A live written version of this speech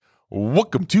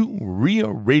Welcome to Ria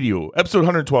Radio, episode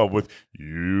 112 with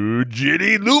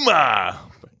Hugede Luma,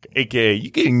 a.k.a.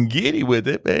 you getting giddy with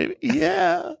it, baby.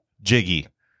 Yeah. Jiggy,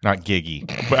 not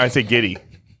giggy. But I say giddy.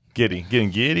 Getting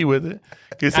giddy with it.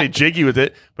 I could say jiggy with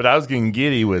it, but I was getting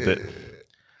giddy with it.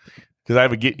 Because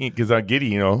I'm giddy,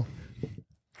 you know.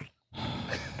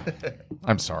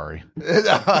 I'm sorry.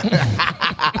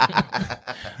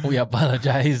 We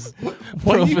apologize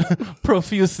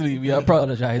profusely. We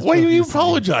apologize. Why are you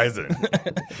apologizing?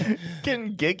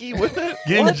 Getting giggy with it?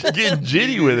 Getting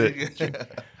jitty with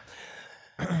it.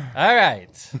 All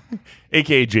right.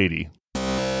 A.k.a. JD.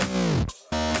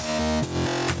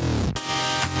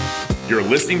 You're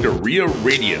listening to Ria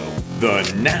Radio,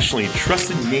 the nationally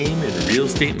trusted name in real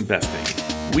estate investing.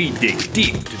 We dig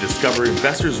deep to discover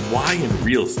investors' why in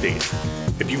real estate.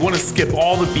 If you want to skip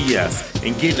all the BS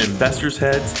and get in investors'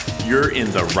 heads, you're in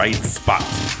the right spot.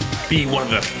 Be one of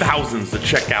the thousands to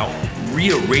check out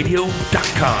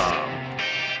RiaRadio.com.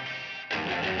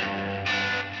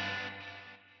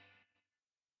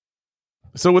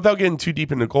 So without getting too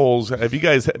deep into goals, have you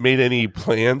guys made any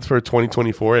plans for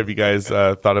 2024? Have you guys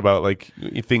thought about like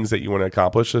things that you want to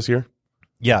accomplish this year?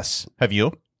 Yes. Have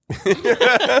you?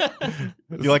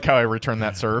 You like how I return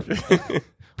that serve?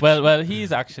 Well,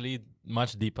 he's actually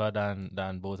much deeper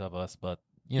than both of us, but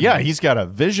yeah, he's got a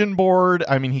vision board.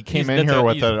 I mean, he came in here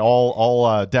with it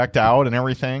all decked out and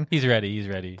everything. He's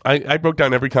ready. I broke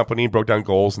down every company, broke down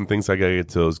goals and things I got to get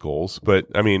to those goals. But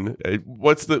I mean,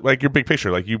 what's your big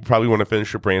picture? Like, you probably want to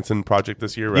finish your Branson project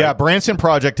this year, right? Yeah, Branson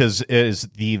project is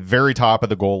the very top of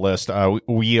the goal list.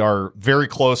 We are very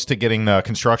close to getting the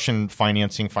construction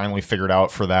financing finally figured out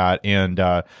for that, and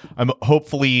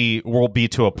hopefully we'll be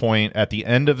to a point at the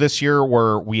end of this year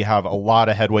where we have a lot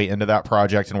of headway into that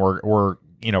project, and we're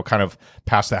kind of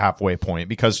past the halfway point,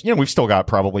 because, we've still got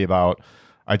probably about,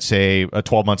 I'd say,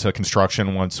 12 months of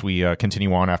construction once we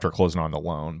continue on after closing on the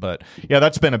loan. But yeah,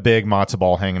 that's been a big matzo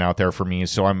ball hanging out there for me.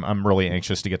 So I'm really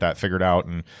anxious to get that figured out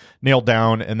and nailed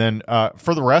down. And then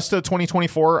for the rest of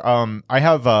 2024, I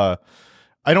have I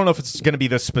don't know if it's going to be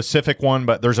the specific one,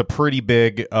 but there's a pretty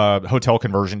big hotel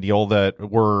conversion deal that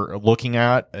we're looking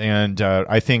at. And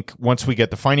I think once we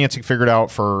get the financing figured out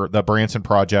for the Branson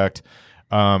project,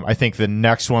 I think the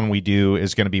next one we do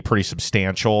is going to be pretty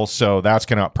substantial, so that's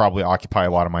going to probably occupy a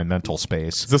lot of my mental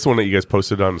space. Is this one that you guys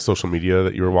posted on social media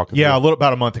that you were walking through? Yeah,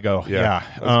 about a month ago. Yeah.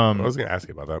 I was going to ask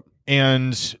you about that.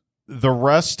 And the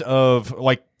rest of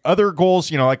other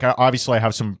goals, obviously I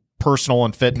have some personal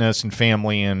and fitness and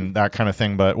family and that kind of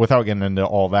thing, but without getting into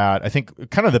all that, I think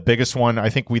kind of the biggest one, I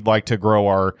think we'd like to grow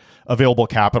our available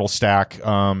capital stack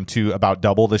to about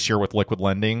double this year with liquid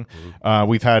lending. Mm-hmm.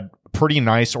 We've had pretty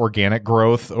nice organic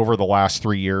growth over the last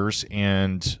 3 years,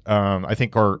 and I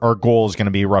think our goal is going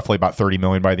to be roughly about $30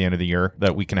 million by the end of the year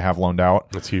that we can have loaned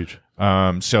out. That's huge.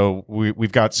 So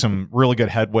we've got some really good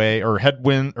tailwinds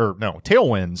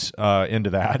into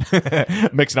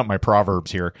that. Mixing up my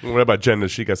proverbs here. What about Jen?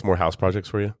 Does she got some more house projects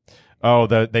for you? Oh,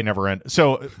 they never end.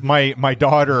 So my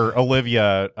daughter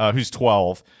Olivia, who's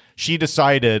 12. She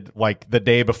decided the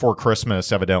day before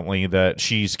Christmas, evidently, that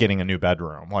she's getting a new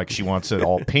bedroom. She wants it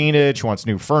all painted. She wants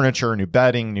new furniture, new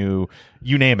bedding, new,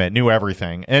 you name it, new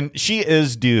everything. And she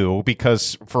is due,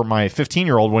 because for my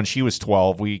 15-year-old, when she was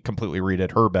 12, we completely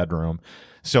redid her bedroom.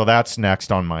 So that's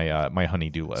next on my my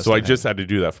honey-do list. So I just had to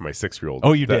do that for my 6-year-old.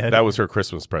 Oh, you did? That was her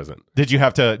Christmas present. Did you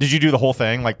do the whole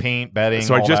thing, paint, bedding,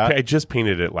 So all that? I just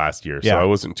painted it last year, so I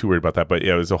wasn't too worried about that. But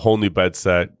yeah, it was a whole new bed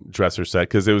set, dresser set,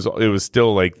 because it was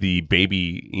still the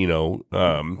baby,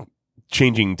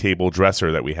 changing table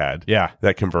dresser that we had. Yeah.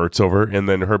 That converts over, and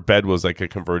then her bed was a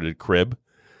converted crib.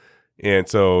 And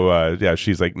so,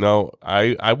 she's like, no,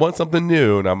 I want something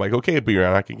new. And I'm like, okay, but you're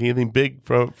not going to get anything big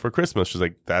for Christmas. She's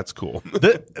like, that's cool.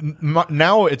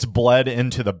 Now it's bled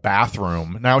into the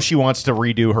bathroom. Now she wants to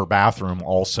redo her bathroom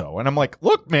also. And I'm like,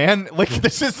 look, man,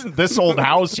 this isn't this old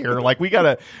house here. We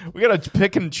gotta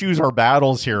pick and choose our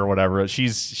battles here or whatever.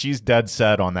 She's dead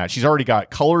set on that. She's already got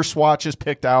color swatches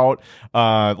picked out,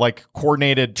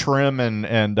 coordinated trim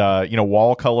and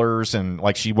wall colors. And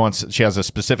she has a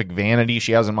specific vanity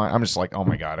she has in mind. I'm just oh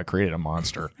my God, I created a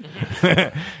monster.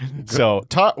 So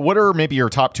what are maybe your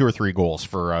top 2 or 3 goals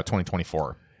for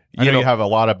 2024? I know you have a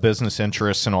lot of business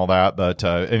interests and all that, but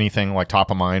anything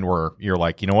top of mind where you're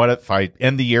you know what, if I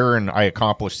end the year and I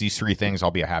accomplish these 3 things,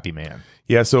 I'll be a happy man.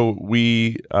 Yeah, so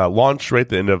we launched right at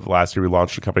the end of last year. We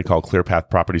launched a company called ClearPath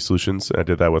Property Solutions. I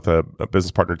did that with a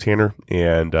business partner, Tanner.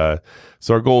 And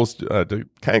so our goal is to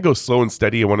kind of go slow and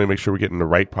steady. I want to make sure we're getting the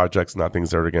right projects, not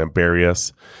things that are going to bury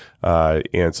us.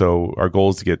 And so our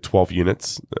goal is to get 12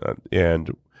 units.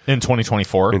 And in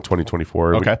 2024. In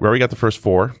 2024, Okay. we already got the first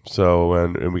 4. So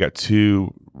and we got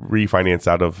 2 refinance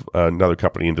out of another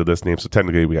company into this name. So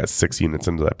technically, we got 6 units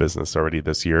into that business already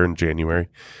this year in January.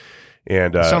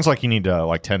 And sounds like you need to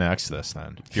like 10x this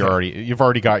then. If you've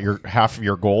already got your half of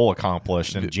your goal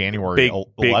acconched in January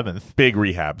 11th. Big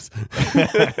rehabs.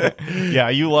 Yeah,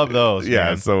 you love those. Yeah,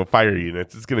 man. so fire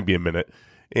units. It's going to be a minute,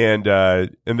 and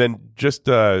then just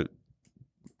I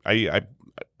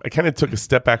kind of took a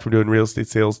step back from doing real estate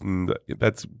sales, and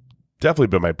that's definitely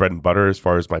been my bread and butter as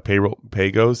far as my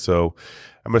pay goes. So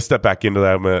I'm going to step back into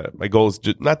that. My goal is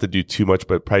not to do too much,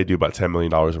 but probably do about $10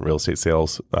 million in real estate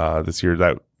sales this year.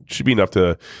 That should be enough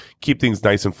to keep things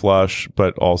nice and flush,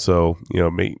 but also,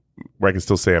 where I can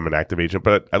still say I'm an active agent.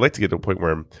 But I'd like to get to a point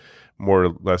where I'm more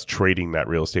or less trading that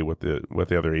real estate with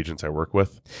the other agents I work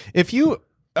with. If you,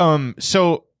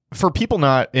 so for people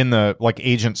not in the like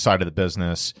agent side of the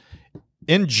business,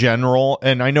 in general,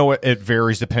 and I know it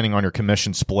varies depending on your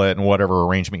commission split and whatever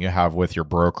arrangement you have with your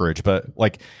brokerage, but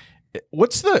like,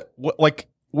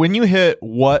 when you hit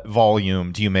what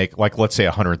volume do you make? Like, let's say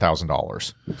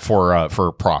 $100,000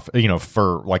 for profit,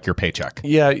 for like your paycheck.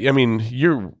 Yeah, I mean,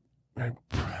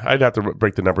 I'd have to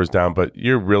break the numbers down, but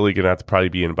you're really going to have to probably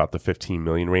be in about the 15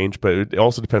 million range. But it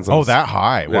also depends on that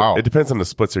high. Wow. It depends on the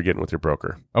splits you're getting with your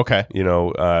broker. Okay.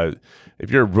 If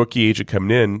you're a rookie agent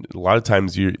coming in, a lot of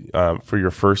times you for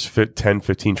your first 10,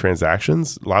 15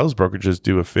 transactions, a lot of those brokerages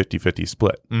do a 50-50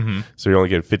 split. Mm-hmm. So you only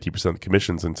get 50% of the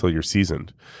commissions until you're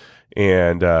seasoned.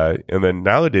 And then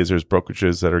nowadays there's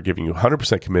brokerages that are giving you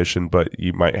 100% commission, but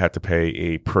you might have to pay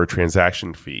a per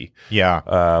transaction fee. Yeah.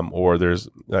 Or there's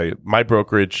my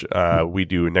brokerage, we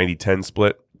do a 90-10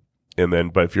 split.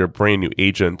 But if you're a brand new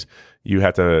agent, you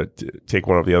have to take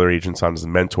one of the other agents on as a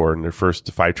mentor in their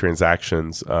first 5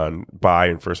 transactions on buy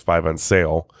and first 5 on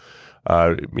sale.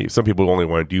 Some people only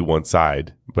want to do one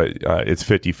side, but it's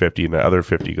 50-50 and the other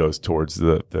 50 goes towards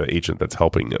the agent that's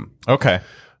helping them. Okay.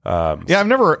 I've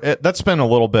never, that's been a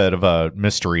little bit of a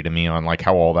mystery to me on like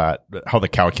how the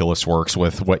calculus works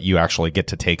with what you actually get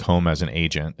to take home as an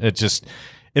agent.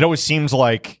 It always seems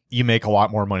like you make a lot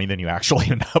more money than you actually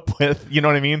end up with, you know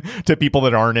what I mean? To people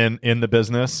that aren't in the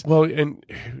business. Well, and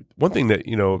one thing that,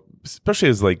 especially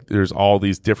is like there's all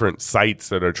these different sites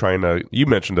that are you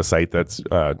mentioned a site that's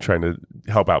trying to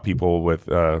help out people with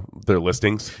their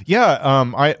listings. Yeah.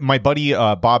 My buddy,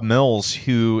 Bob Mills,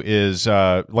 who is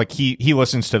he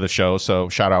listens to the show. So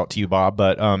shout out to you, Bob.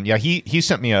 But he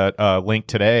sent me a link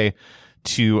today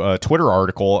to a Twitter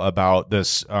article about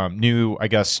this new, I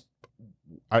guess,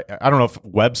 I don't know if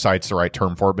website's the right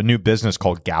term for it, but new business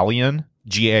called Galleon,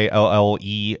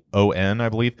 Galleon, I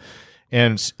believe.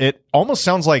 And it almost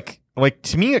sounds like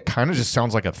to me, it kind of just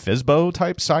sounds like a Fizbo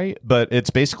type site, but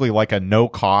it's basically like a no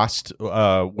cost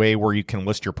way where you can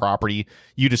list your property.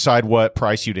 You decide what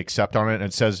price you'd accept on it. And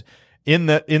it says in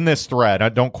this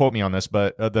thread, don't quote me on this,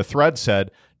 but the thread said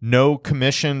no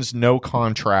commissions, no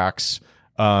contracts,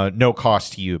 no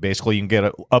cost to you. Basically, you can get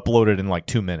it uploaded in like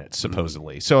 2 minutes,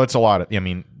 supposedly. So it's a lot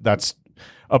of, that's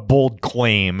a bold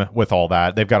claim with all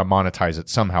that. They've got to monetize it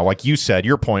somehow. Like you said,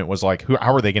 your point was like,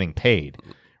 how are they getting paid?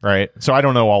 Right. So I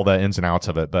don't know all the ins and outs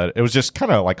of it, but it was just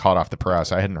kind of like hot off the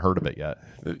press. I hadn't heard of it yet.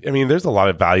 I mean, there's a lot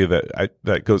of value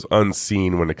that goes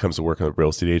unseen when it comes to working with a real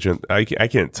estate agent. I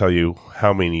can't tell you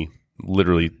how many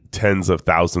literally tens of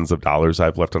thousands of dollars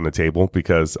I've left on the table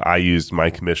because I used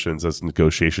my commissions as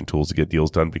negotiation tools to get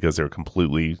deals done because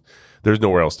there's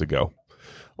nowhere else to go.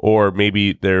 Or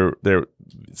maybe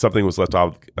something was left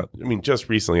off. I mean, just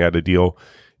recently I had a deal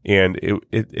and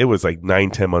it was like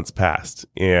 9-10 months past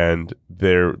and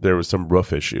there was some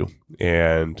roof issue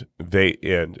and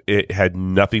it had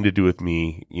nothing to do with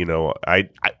me.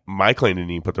 My client didn't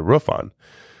even put the roof on.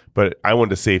 But I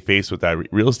wanted to save face with that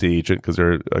real estate agent because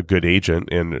they're a good agent,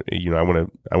 and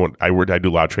I do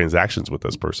a lot of transactions with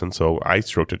this person, so I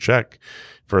stroked a check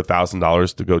for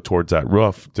 $1,000 to go towards that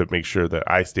roof to make sure that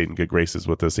I stayed in good graces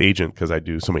with this agent because I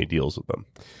do so many deals with them.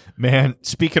 Man,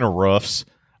 speaking of roofs,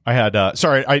 I had I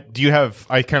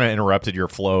kind of interrupted your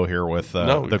flow here with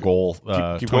the goal,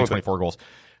 keep 2024 goals.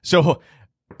 So.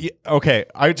 Okay,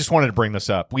 I just wanted to bring this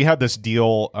up. We had this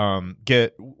deal.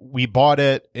 We bought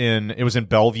it it was in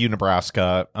Bellevue,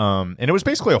 Nebraska, and it was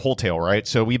basically a wholesale, right?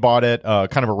 So we bought it,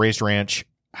 kind of a raised ranch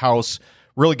house,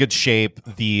 really good shape.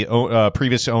 The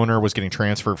previous owner was getting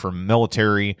transferred from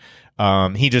military.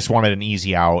 He just wanted an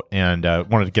easy out and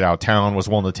wanted to get out of town. Was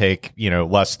willing to take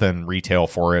less than retail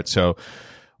for it. So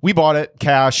we bought it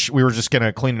cash. We were just going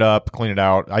to clean it up, clean it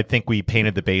out. I think we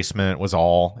painted the basement was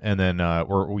all. And then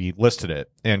we listed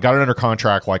it and got it under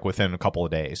contract like within a couple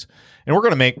of days. And we're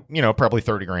going to make, probably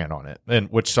 30 grand on it. And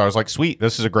so I was like, sweet,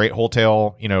 this is a great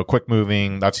wholesale, quick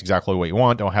moving. That's exactly what you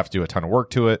want. Don't have to do a ton of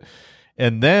work to it.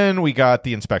 And then we got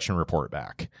the inspection report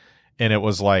back. And it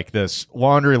was like this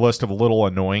laundry list of little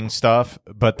annoying stuff.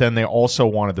 But then they also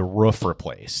wanted the roof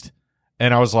replaced.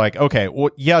 And I was like, okay,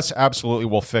 well, yes, absolutely,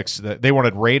 we'll fix that. They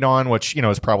wanted radon, which,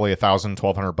 is probably $1,000,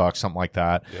 $1,200, something like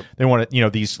that. Yep. They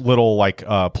wanted, these little like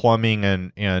plumbing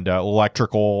and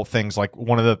electrical things. Like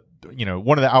one of the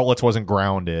outlets wasn't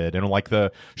grounded, and like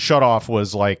the shutoff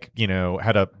was like,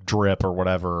 had a drip or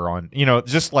whatever on,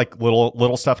 just like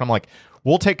little stuff. And I'm like,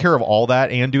 we'll take care of all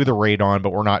that and do the radon,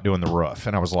 but we're not doing the roof.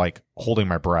 And I was like holding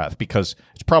my breath because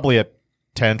it's probably a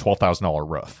 $10,000, $12,000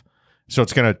 roof. So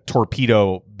it's going to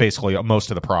torpedo basically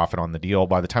most of the profit on the deal.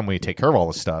 By the time we take care of all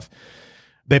this stuff,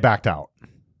 they backed out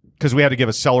because we had to give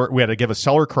a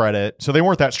seller credit. So they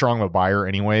weren't that strong of a buyer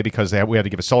anyway because we had to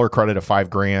give a seller credit of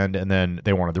 $5,000, and then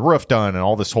they wanted the roof done and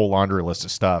all this whole laundry list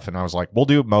of stuff. And I was like, we'll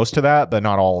do most of that, but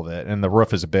not all of it. And the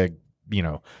roof is a big,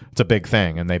 it's a big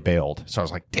thing, and they bailed. So I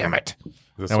was like, damn it.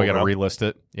 Now we got to relist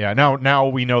it. Yeah. Now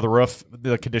we know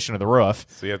the condition of the roof.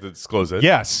 So you have to disclose it.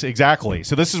 Yes, exactly.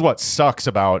 So this is what sucks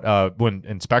about when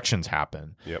inspections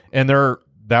happen. Yep. And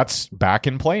that's back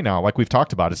in play now, like we've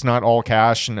talked about. It's not all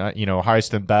cash and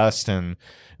highest and best and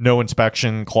no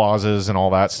inspection clauses and all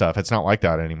that stuff. It's not like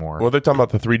that anymore. Well, they're talking about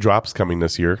the 3 drops coming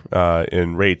this year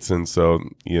in rates, and so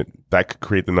that could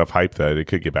create enough hype that it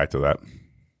could get back to that.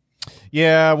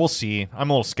 Yeah, we'll see. I'm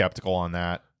a little skeptical on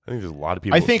that. I think there's a lot of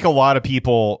people. I think a lot of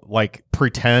people like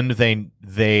pretend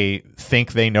they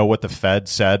think they know what the Fed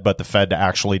said, but the Fed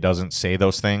actually doesn't say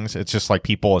those things. It's just like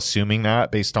people assuming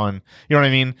that based on, you know what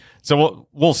I mean? So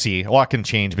we'll see. A lot can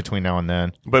change between now and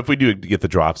then. But if we do get the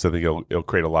drops, I think it'll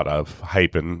create a lot of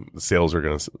hype, and the sales are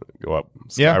going to go up,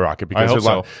 skyrocket. Yeah, because a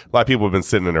lot of people have been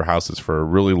sitting in their houses for a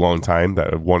really long time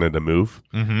that have wanted to move,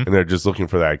 and they're just looking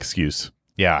for that excuse.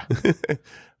 Yeah.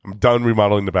 I'm done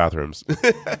remodeling the bathrooms.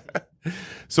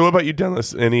 So what about you,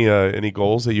 Dennis? Any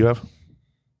goals that you have?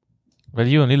 Well,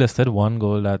 you only listed one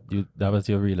goal that was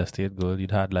your real estate goal. You'd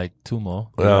had like 2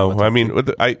 more. I mean,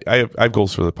 I have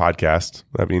goals for the podcast.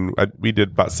 I mean, we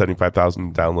did about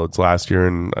 75,000 downloads last year,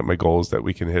 and my goal is that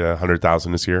we can hit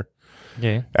 100,000 this year.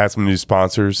 Yeah. Add some new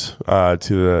sponsors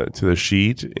to the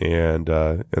sheet, and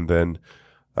then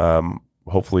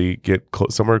hopefully get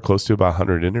somewhere close to about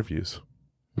 100 interviews.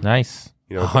 Nice.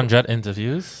 100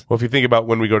 interviews. Well, if you think about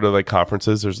when we go to like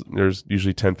conferences, there's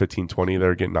usually 10, 15, 20 that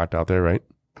are getting knocked out there, right?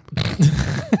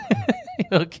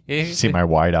 Okay. See my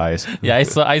wide eyes. Yeah, I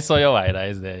saw your wide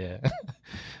eyes there. Yeah.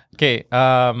 Okay.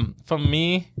 For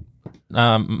me,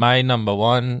 my number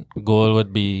one goal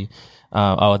would be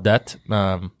our debt.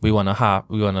 We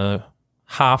wanna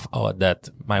half our debt.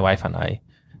 My wife and I.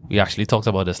 We actually talked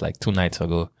about this like 2 nights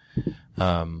ago.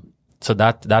 So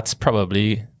that's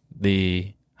probably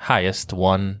the highest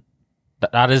one.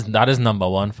 That is number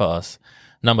one for us.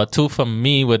 Number 2 for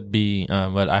me would be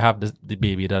I have the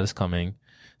baby that is coming.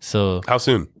 So how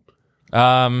soon?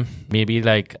 Maybe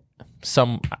like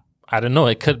I don't know.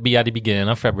 It could be at the beginning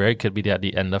of February. It could be at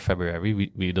the end of February.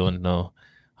 We don't know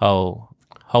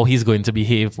how he's going to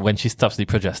behave when she stops the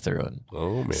progesterone.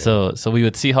 Oh man. So we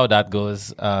would see how that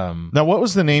goes. Now, what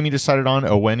was the name you decided on?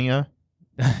 Owenia,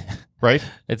 right?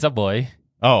 It's a boy.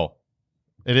 Oh.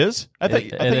 It is? I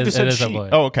think you said she. A boy.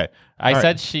 Oh, okay. I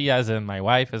said she as in my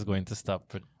wife is going to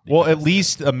stop. Well, at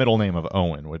least a middle name of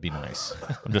Owen would be nice.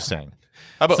 I'm just saying.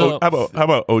 How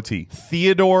about OT?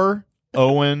 Theodore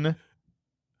Owen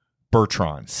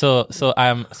Bertrand. So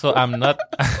I'm not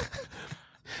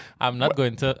I'm not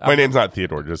going to My name's not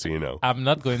Theodore, just so you know. I'm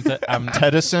not going to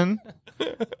Tedison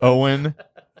Owen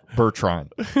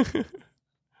Bertrand.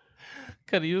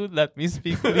 Can you let me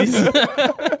speak, please?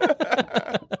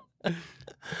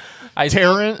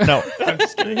 Taryn? No, I'm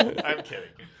just kidding. I'm kidding.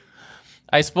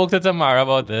 I spoke to Tamara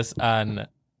about this, and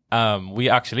we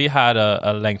actually had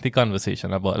a lengthy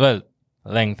conversation about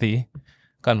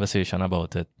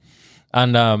it.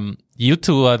 And you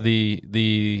two are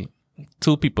the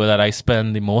 2 people that I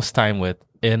spend the most time with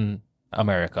in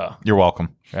America. You're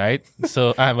welcome. Right?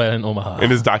 So I'm in Omaha.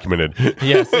 It is documented.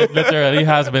 Yes, it literally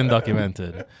has been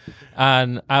documented.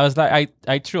 And I was like,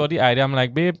 I threw out the idea. I'm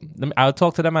like, babe, I'll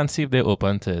talk to them and see if they're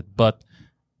open to it. But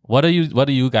what do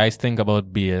you guys think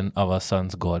about being our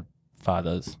son's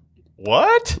godfathers?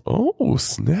 What? Oh,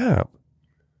 snap.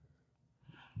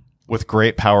 With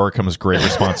great power comes great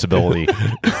responsibility.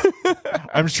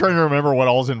 I'm just trying to remember what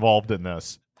all's involved in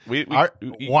this.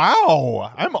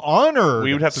 Wow, I'm honored.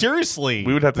 We would have to, seriously.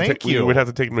 We would have to Thank you. We would have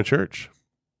to take him to church.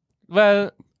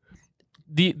 Well,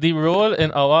 the role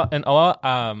in our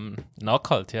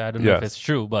culture, I don't know if it's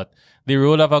true, but the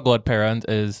role of a godparent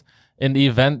is in the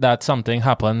event that something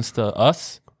happens to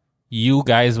us, you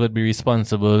guys would be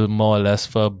responsible more or less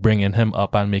for bringing him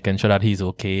up and making sure that he's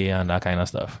okay and that kind of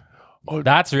stuff. Oh,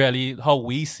 that's really how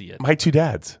we see it. My 2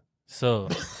 dads. So,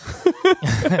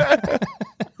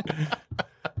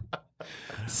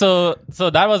 so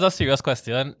that was a serious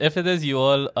question. If it is you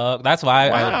all, that's why.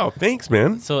 Wow, thanks,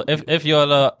 man. So if you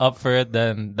all are up for it,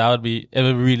 then it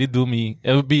would really do me.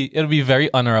 It would be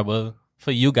very honorable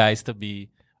for you guys to be.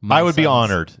 I would be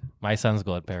honored. My son's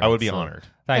godparent. I would be honored.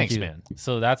 Thanks, you, man.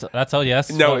 So that's how.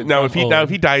 Yes. Now if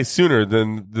he dies sooner,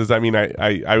 then does that mean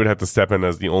I would have to step in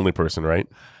as the only person, right?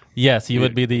 Yes, he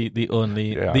would be the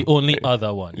only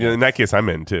other one. Yeah, in that case, I'm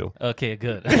in too. Okay,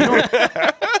 good.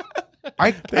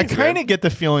 I kind of get the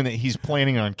feeling that he's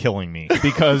planning on killing me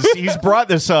because he's brought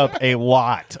this up a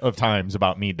lot of times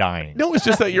about me dying. No, it's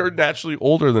just that you're naturally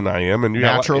older than I am, and you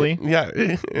naturally,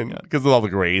 and because of all the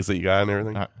grays that you got and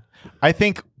everything. I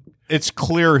think it's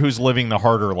clear who's living the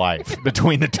harder life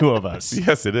between the two of us.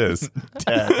 Yes, it is.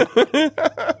 Ted.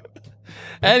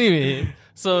 Anyway.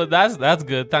 So that's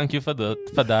good. Thank you for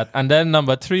that. And then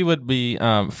number 3 would be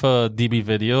for DB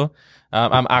Video.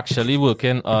 I'm actually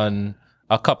working on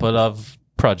a couple of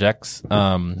projects.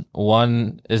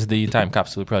 One is the time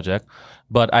capsule project,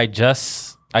 but I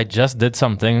just did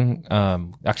something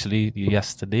actually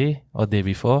yesterday or day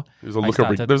before.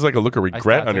 There's like a look of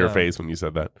regret on your face when you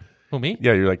said that. Who, me?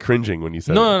 Yeah, you're like cringing when you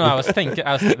said No, I was thinking.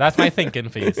 That's my thinking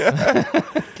face.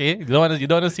 Okay, you don't want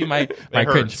to see my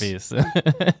cringe face.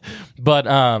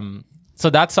 But so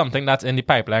that's something that's in the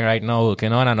pipeline right now,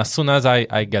 working on. And as soon as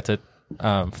I get it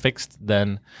fixed,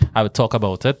 then I would talk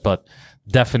about it. But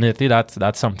definitely,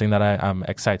 that's something that I'm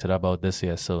excited about this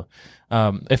year. So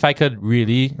if I could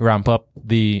really ramp up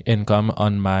the income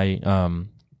on my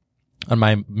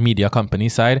media company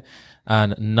side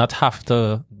and not have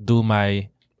to do my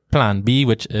plan B,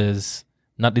 which is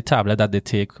not the tablet that they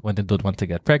take when they don't want to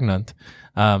get pregnant.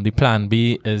 The plan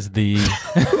B is the...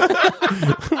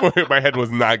 My head was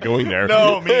not going there.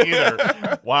 No, me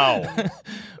either. Wow.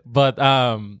 But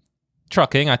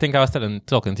trucking, I think I was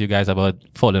talking to you guys about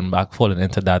falling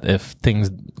into that if things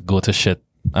go to shit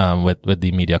with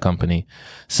the media company.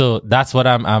 So that's what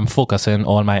I'm focusing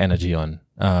all my energy on.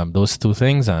 Those 2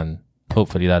 things, and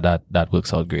hopefully that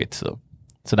works out great.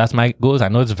 So that's my goals. I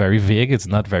know it's very vague. It's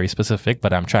not very specific,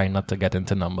 but I'm trying not to get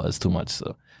into numbers too much.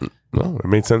 So, no, it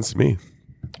made sense to me.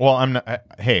 Well, I'm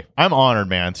honored,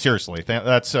 man. Seriously,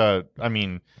 that's I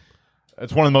mean,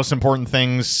 it's one of the most important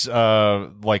things,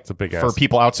 like for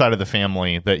people outside of the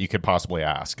family that you could possibly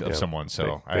ask of someone.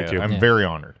 So Thank you. I'm very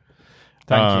honored.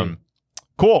 Thank you.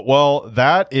 Cool. Well,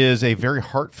 that is a very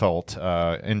heartfelt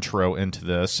intro into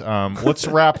this. Let's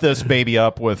wrap this baby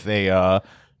up with a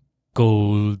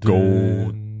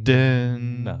golden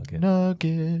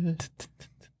nugget.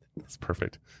 That's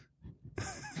perfect.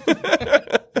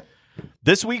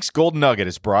 This week's Golden Nugget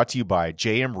is brought to you by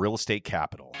JM Real Estate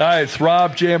Capital. Hi, it's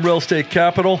Rob, JM Real Estate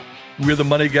Capital. We're the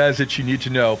money guys that you need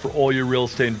to know for all your real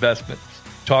estate investments.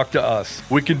 Talk to us.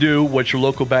 We can do what your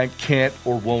local bank can't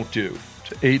or won't do.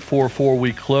 844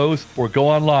 we close, or go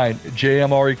online at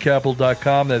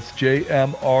jmrecapital.com. That's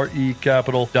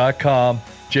jmrecapital.com.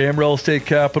 JM Real Estate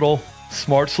Capital,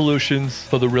 smart solutions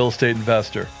for the real estate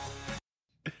investor.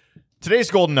 Today's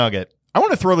Golden Nugget. I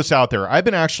want to throw this out there. I've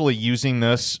been actually using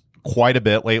this quite a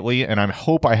bit lately, and I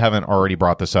hope I haven't already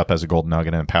brought this up as a Golden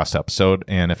Nugget in a past episode.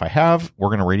 And if I have, we're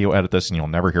going to radio edit this, and you'll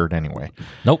never hear it anyway.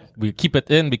 Nope, we keep it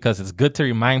in because it's good to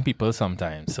remind people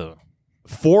sometimes. So,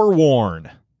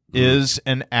 Forewarn is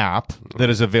an app that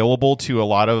is available to a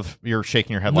lot of... You're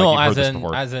shaking your head like you've heard this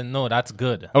before. No, that's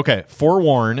good. Okay,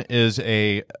 Forewarn is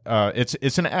a...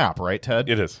 it's an app, right, Ted?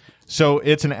 It is. So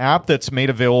it's an app that's made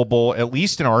available, at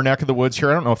least in our neck of the woods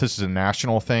here. I don't know if this is a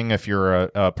national thing, if you're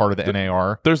a part of the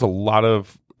NAR. There's a lot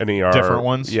of NAR. Different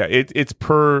ones? Yeah, it's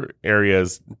per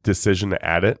area's decision to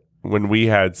add it. When we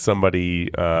had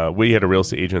somebody, we had a real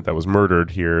estate agent that was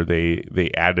murdered here, they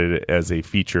added it as a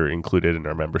feature included in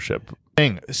our membership.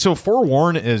 Dang. So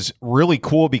Forewarn is really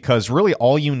cool because really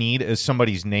all you need is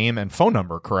somebody's name and phone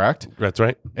number, correct? That's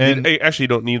right. And you actually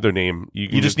don't need their name.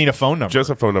 You just need a phone number. Just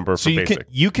a phone number so for basic.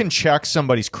 You can check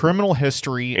somebody's criminal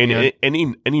history. And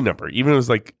any number. Even if it was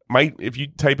like, if you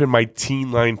type in my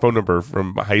teen line phone number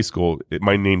from high school,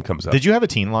 my name comes up. Did you have a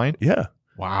teen line? Yeah.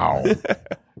 Wow.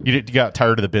 You got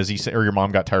tired of the busy, or your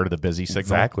mom got tired of the busy signal.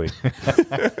 Exactly.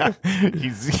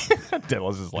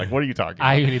 Dallas is like, what are you talking about?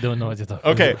 I really don't know what you're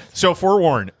talking Okay, about. so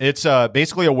forewarn, it's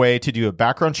basically a way to do a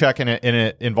background check, and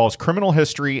it involves criminal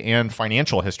history and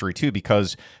financial history too,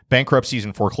 because bankruptcies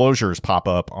and foreclosures pop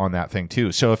up on that thing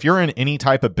too. So if you're in any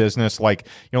type of business, like,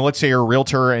 let's say you're a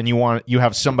realtor and you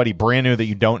have somebody brand new that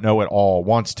you don't know at all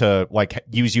wants to like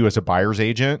use you as a buyer's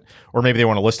agent, or maybe they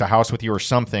want to list a house with you or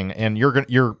something, and you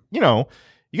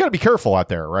got to be careful out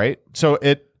there, right? So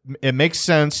it makes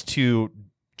sense to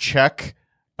check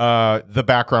the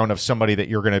background of somebody that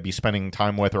you're going to be spending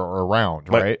time with or around,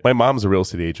 right? My mom's a real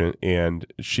estate agent, and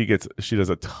she does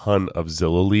a ton of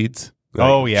Zillow leads.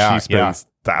 Oh, yeah, she spends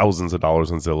thousands of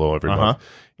dollars on Zillow every month,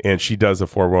 and she does a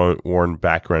forewarned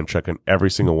background check on every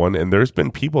single one. And there's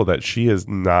been people that she has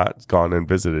not gone and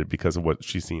visited because of what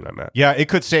she's seen on that. Yeah, it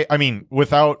could say. I mean,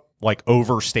 without like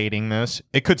overstating this,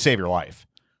 it could save your life.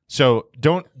 So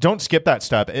don't skip that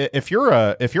step. If you're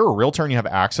a realtor and you have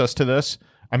access to this,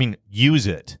 I mean, use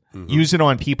it. Mm-hmm. Use it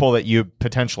on people that you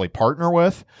potentially partner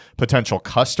with, potential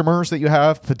customers that you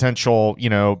have, potential,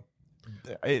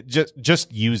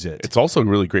 just use it. It's also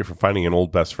really great for finding an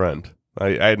old best friend.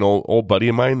 I had an old buddy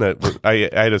of mine that I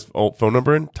had his old phone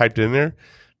number and typed it in there,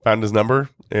 found his number,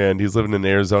 and he's living in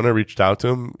Arizona, reached out to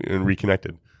him and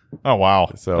reconnected. Oh,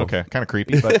 wow. So okay, kind of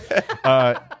creepy.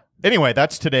 But anyway,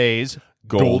 that's today's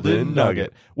Golden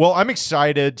Nugget. Well, I'm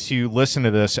excited to listen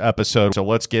to this episode, so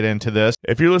let's get into this.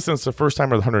 If you're listening to the first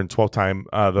time or the 112th time,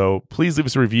 though, please leave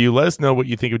us a review. Let us know what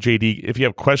you think of JD. If you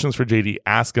have questions for JD,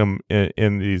 ask him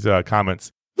in these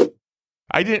comments.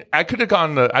 I could have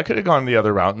gone the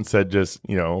other route and said just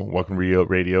welcome to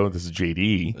Radio. This is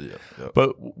JD. Yeah.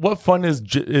 But what fun is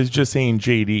just saying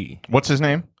JD? What's his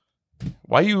name?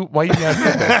 Why you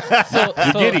asking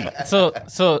that? So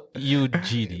you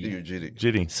GD.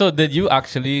 JD. So did you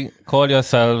actually call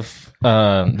yourself?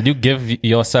 Did you give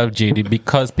yourself JD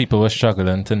because people were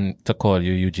struggling to call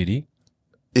you UGD?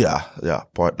 Yeah,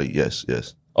 partly yes.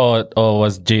 Or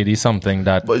was JD something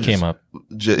that came up?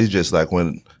 It's just like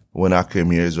when I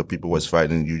came here, so people was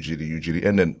fighting UGD,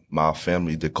 and then my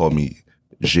family they call me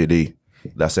JD.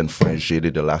 That's in French.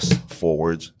 JD, the last 4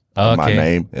 words. Okay. My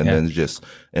name, and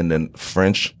then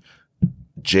French,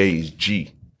 J is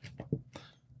G.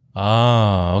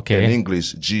 Ah, okay. In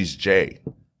English, G is J.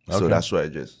 So that's why I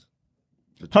just.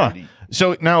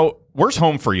 So now, where's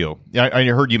home for you? I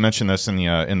heard you mention this in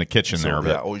the kitchen there.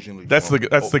 Yeah, originally that's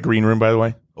the green room, by the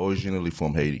way. Originally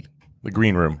from Haiti. The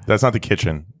green room. That's not the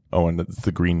kitchen. Oh, and it's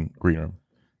the green room.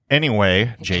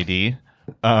 Anyway, JD,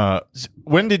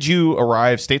 when did you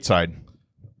arrive stateside?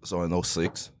 So in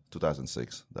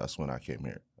 2006, that's when I came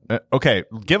here. Okay,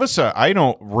 give us I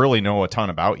don't really know a ton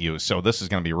about you, so this is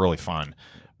going to be really fun.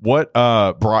 What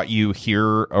brought you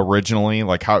here originally?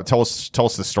 Like, tell us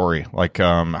the story. Like,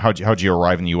 how'd you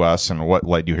arrive in the U.S. and what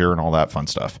led you here and all that fun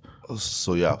stuff?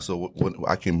 So when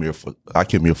I came here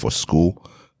for school,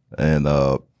 and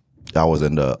I was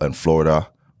in Florida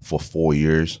for 4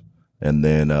 years, and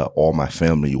then all my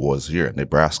family was here in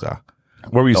Nebraska.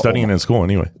 Where were you studying in school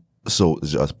anyway? So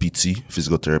it's just PT,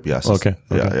 physical therapy assistant.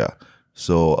 Okay. Yeah.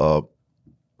 So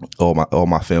all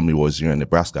my family was here in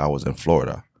Nebraska. I was in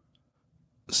Florida.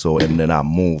 So and then I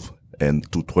moved to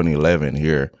 2011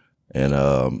 here,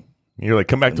 and you're like,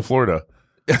 come back to Florida.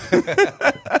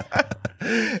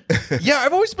 Yeah,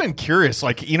 I've always been curious.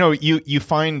 Like, you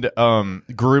find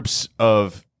groups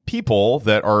of people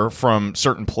that are from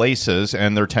certain places,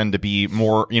 and there tend to be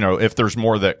more. If there's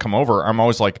more that come over, I'm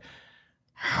always like,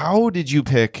 how did you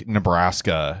pick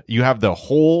Nebraska? You have the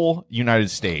whole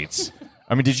United States.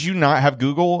 I mean, did you not have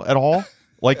Google at all?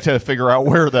 Like to figure out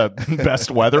where the best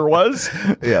weather was?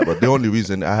 Yeah, but the only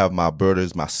reason I have my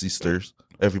brothers, my sisters,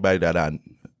 everybody that I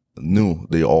knew,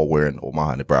 they all were in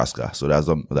Omaha, Nebraska. So that's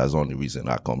the only reason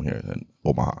I come here in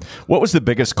Omaha. What was the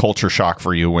biggest culture shock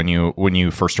for you when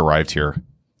you first arrived here?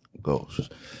 Gosh,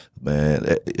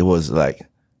 man, it was like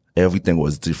everything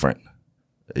was different.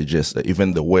 It just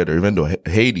even the weather, even though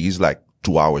Haiti is like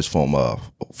 2 hours from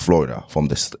Florida, from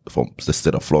the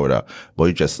state of Florida,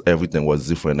 but everything was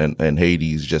different. And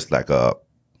Haiti is just like the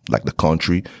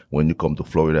country. When you come to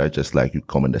Florida, it's just like you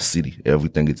come in the city.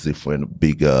 Everything is different.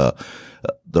 Big the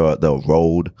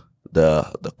road,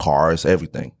 the cars,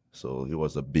 everything. So it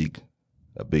was a big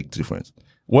difference.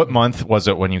 What month was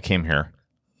it when you came here?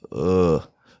 I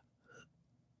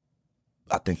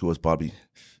think it was probably.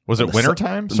 Was it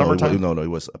wintertime? Summertime? No, it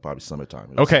was probably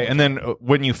summertime. Okay, and then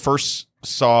when you first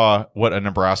saw what a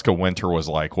Nebraska winter was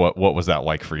like, what was that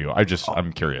like for you?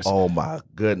 I'm curious. Oh my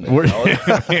goodness!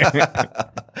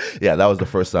 Yeah, that was the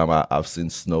first time I've seen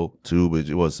snow too, but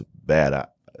it was bad.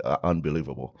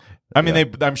 unbelievable. I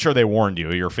mean, I'm sure they warned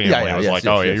you. Your family was like,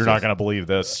 you're not going to believe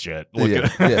this shit.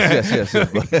 Yes.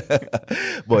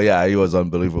 But yeah, it was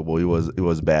unbelievable. It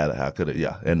was bad. How could it?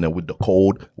 Yeah. And then with the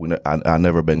cold, I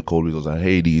never been cold because in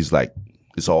Haiti,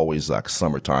 it's always like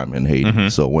summertime in Haiti.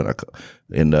 So when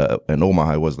in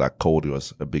Omaha, it was like cold. It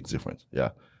was a big difference.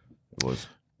 Yeah, it was.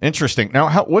 Interesting.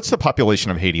 Now, what's the population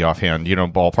of Haiti offhand? You know,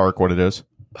 ballpark what it is?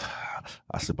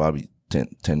 I said probably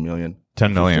 10 million.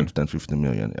 10 million. 15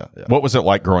 million, yeah. What was it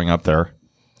like growing up there?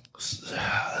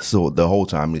 So the whole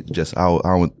time, it just, I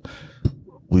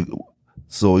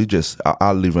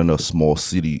live in a small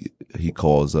city he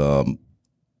calls,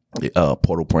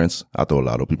 Port-au-Prince. I thought a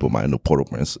lot of people might know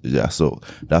Port-au-Prince. Yeah, so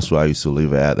that's where I used to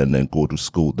live at and then go to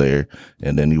school there.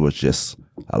 And then it was just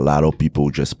a lot of people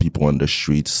on the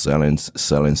streets selling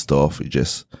stuff. It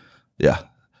just, yeah.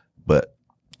 But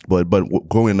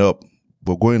growing up,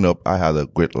 I had a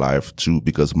great life too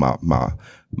because my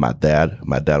dad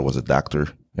was a doctor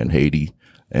in Haiti,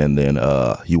 and then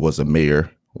he was a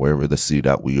mayor wherever the city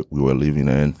that we were living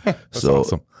in. So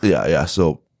awesome. Yeah.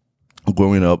 So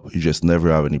growing up, you just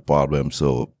never have any problems.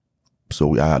 So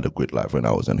I had a great life when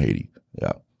I was in Haiti.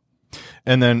 Yeah.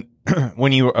 And then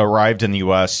when you arrived in the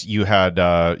U.S., you had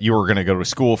you were going to go to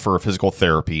school for physical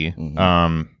therapy.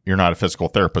 You're not a physical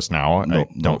therapist now. I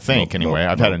don't think anyway.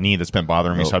 I've had a knee that's been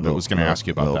bothering me, so I was going to ask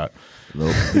you about that.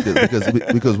 No,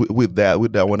 because with that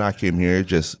when I came here,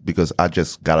 just because I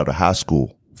just got out of high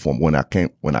school from when I came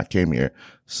here.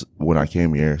 So when I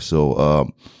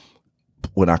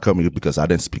come here, because I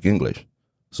didn't speak English,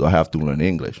 so I have to learn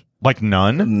English. Like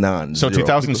none. So Zero.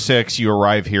 2006, you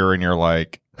arrive here and you're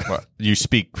like, what, you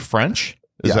speak French?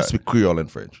 I speak Creole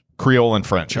and French. Creole and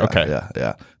French. Okay.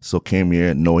 Yeah. So came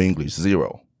here, no English,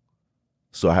 zero.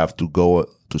 So I have to go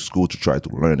to school to try to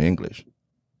learn English.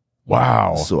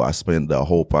 Wow. So I spent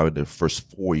probably the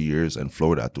first 4 years in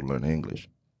Florida to learn English.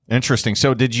 Interesting.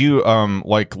 So did you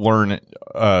like learn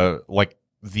like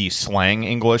the slang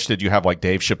English? Did you have like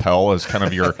Dave Chappelle as kind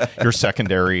of your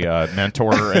secondary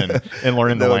mentor and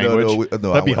learning the language?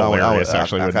 No, that'd be hilarious.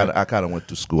 Actually, I kind of went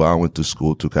to school. I went to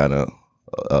school to kind of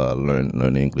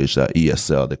learn English.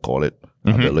 ESL they call it.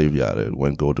 I believe they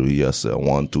went go to ESL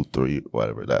 1, 2, 3,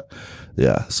 whatever that.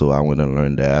 Yeah. So I went and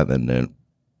learned that, and then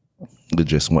it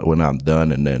just went when I'm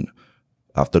done, and then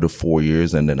after the 4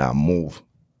 years, and then I moved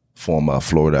from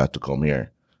Florida to come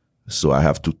here. So I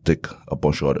have to take a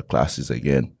bunch of other classes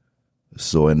again.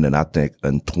 So, and then I think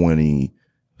in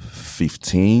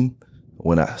 2015,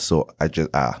 I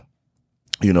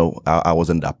was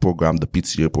in that program, the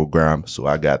PTA program. So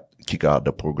I got kicked out of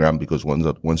the program because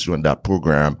once you're in that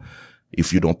program,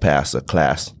 if you don't pass a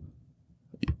class,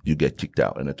 you get kicked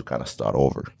out and then to kind of start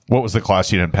over. What was the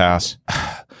class you didn't pass?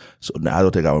 So now I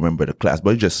don't think I remember the class,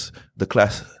 but just the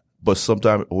class. But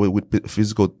sometimes with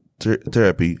physical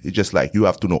therapy, it's just like you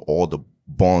have to know all the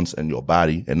bones in your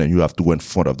body, and then you have to go in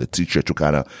front of the teacher to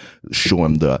kind of show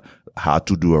him how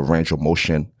to do a range of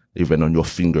motion. Even on your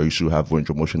finger, you should have range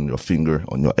of motion on your finger,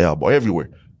 on your elbow, everywhere,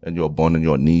 and your bone and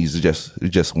your knees. It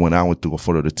just when I went to go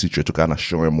follow the teacher to kind of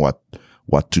show him what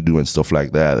to do and stuff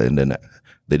like that, and then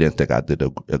they didn't think I did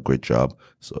a great job,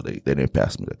 so they didn't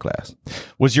pass me the class.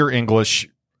 Was your English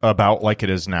about like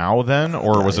it is now then,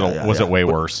 or was it way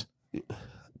worse?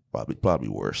 Probably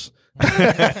worse.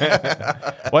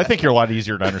 Well, I think you're a lot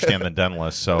easier to understand than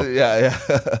Denless. So yeah.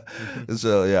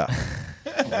 So yeah.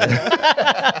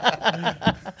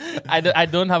 I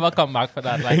don't have a comeback for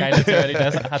that. Like I literally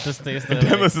just had to stay still.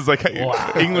 Denless is like,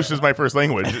 wow. English is my first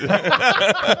language.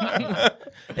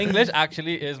 English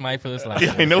actually is my first language.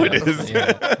 Yeah, I know it is.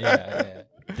 Yeah.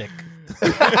 Dick.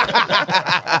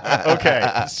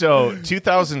 Okay, so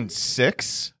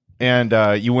 2006,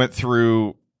 and you went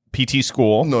through PT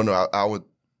school. No, I went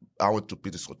to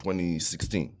PT school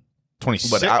 2016.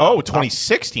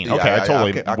 2016. Okay, I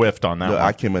totally whiffed on that one.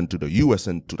 I came into the U.S.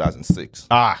 in 2006.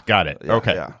 Got it. Yeah,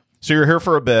 okay. Yeah. So you're here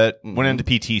for a bit, went into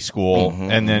PT school,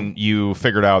 and then you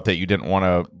figured out that you didn't want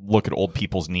to look at old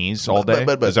people's knees all day?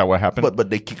 Is that what happened?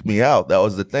 But they kicked me out. That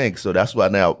was the thing. So that's why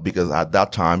now, because at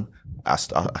that time,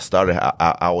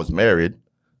 I was married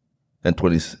in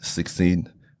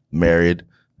 2016, married,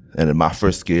 and then my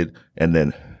first kid, and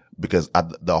then because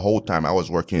the whole time I was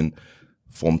working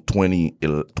from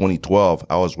 2012,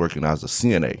 I was working as a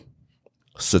CNA,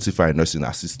 certified nursing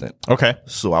assistant. Okay.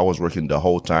 So I was working the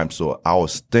whole time. So I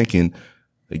was thinking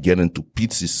getting into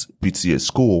PTA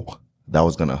school, that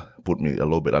was going to put me a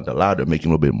little bit on the ladder, making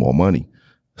a little bit more money.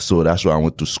 So that's why I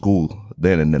went to school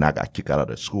then, and then I got kicked out of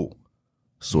the school.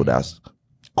 So that's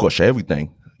crush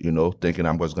everything, thinking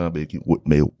I was going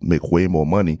to make way more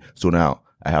money. So now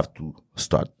I have to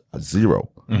start at zero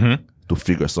to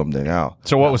figure something out.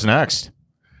 So what was next?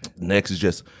 Next is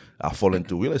just I fall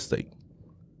into real estate.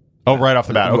 Oh, right off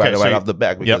the bat. Okay, right off the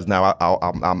bat, because Yep. now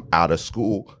I'm out of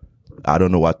school. I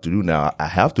don't know what to do now. I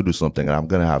have to do something, and I'm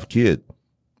gonna have kids.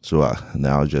 So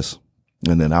now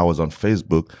and then I was on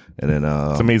Facebook, and then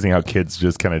It's amazing how kids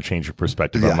just kind of change your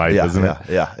perspective on life, isn't it?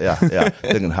 Yeah.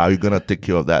 Thinking how you gonna take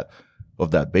care of that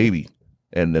baby,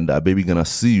 and then that baby gonna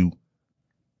see you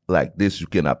like this. You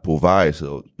cannot provide.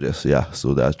 So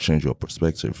so that changed your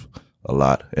perspective a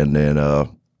lot. And then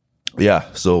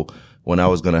so when I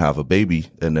was gonna have a baby,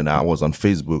 and then I was on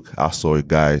Facebook, I saw a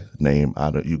guy named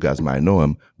you guys might know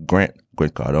him, Grant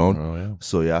Cardone. Oh, yeah.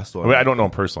 So so I mean, I don't know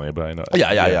him personally, but I know.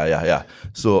 Yeah.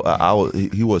 So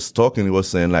he was talking. He was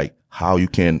saying like how you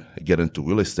can get into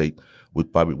real estate with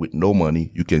no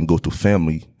money. You can go to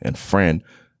family and friend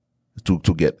to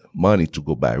get money to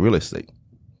go buy real estate.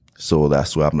 So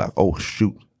that's why I'm like, oh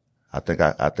shoot, I think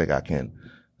I can.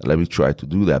 Let me try to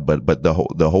do that. But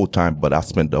the whole time, but I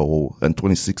spent the whole in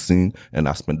 2016, and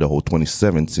I spent the whole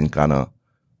 2017 kind of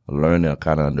learning,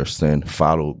 kind of understand,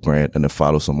 follow Grant, and then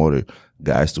follow some other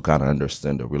guys to kind of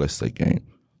understand the real estate game.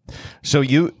 So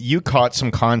you caught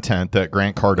some content that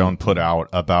Grant Cardone put out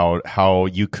about how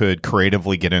you could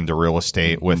creatively get into real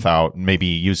estate without maybe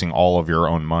using all of your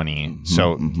own money.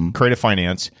 So creative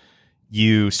finance,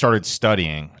 you started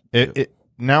studying it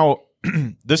now.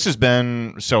 This has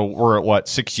been, so we're at what,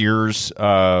 6 years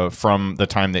from the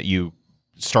time that you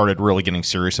started really getting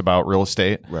serious about real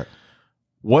estate. Right.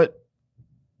 What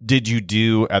did you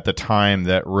do at the time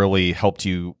that really helped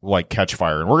you like catch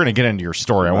fire? And we're going to get into your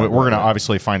story. We're going to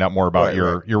obviously find out more about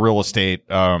your real estate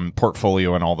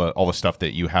portfolio and all the stuff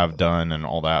that you have done and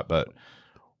all that. But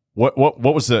what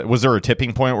was there a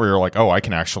tipping point where you're like, oh, I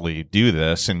can actually do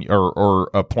this, and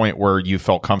or a point where you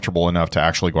felt comfortable enough to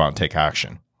actually go out and take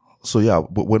action? So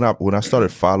but when I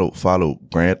started follow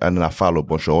Grant, and then I follow a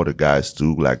bunch of other guys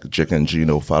too, like Jack and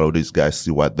Gino, follow these guys, see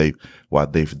what they've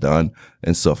done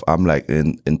and stuff. I'm like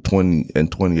in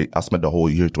 2028, I spent the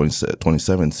whole year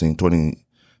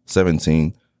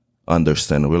 2017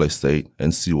 understand real estate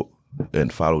and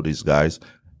and follow these guys.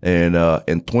 And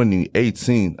in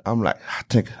 2018, I'm like, I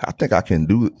think I can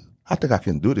do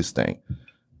this thing.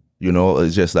 You know,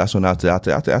 it's just, that's when I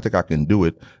think I can do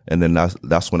it. And then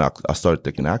that's when I started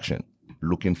taking action,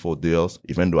 looking for deals.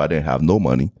 Even though I didn't have no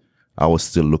money, I was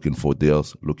still looking for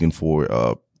deals, looking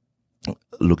for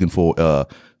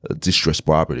distressed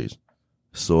properties.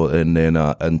 So, and then,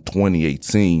 in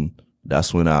 2018,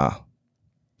 that's when I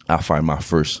find my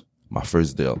first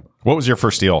deal. What was your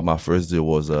first deal? My first deal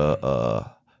was,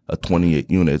 a 28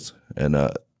 units,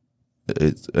 and,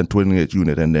 it's a 28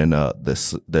 unit, and then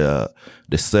the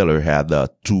seller had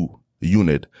 2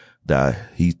 unit that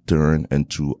he turned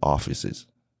into offices.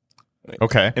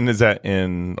 Okay. And is that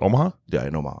in Omaha? Yeah,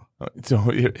 in Omaha. So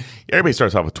everybody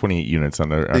starts off with 28 units on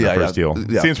their first deal.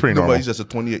 Yeah. Seems pretty No, normal. but it's just a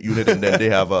 28 unit, and then they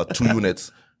have 2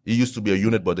 units. It used to be a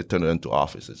unit, but they turned it into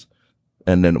offices.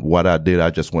 And then what I did,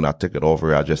 when I took it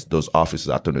over, those offices,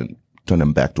 I turned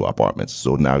them back to apartments.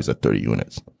 So now it's at 30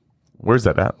 units. Where's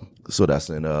that at? So that's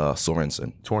in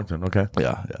Sorensen. Torrington. Okay.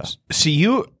 Yeah. So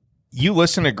you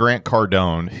listen to Grant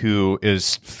Cardone, who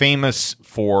is famous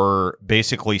for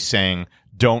basically saying,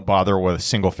 don't bother with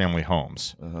single family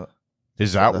homes. Uh-huh.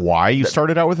 Is that why you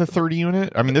started out with a 30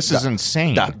 unit? I mean, this is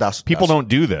insane. People don't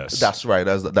do this. That's right.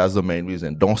 That's the main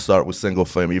reason. Don't start with single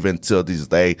family. Even till this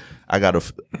day, I got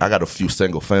a few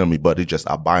single family, but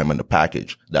I buy them in the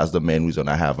package. That's the main reason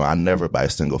I never buy a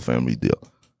single family deal.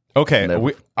 Okay,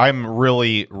 I'm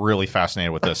really, really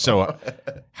fascinated with this. So,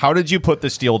 how did you put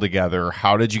this deal together?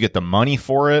 How did you get the money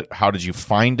for it? How did you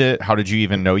find it? How did you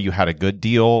even know you had a good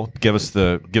deal? Give us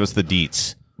the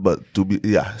deets. But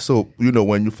so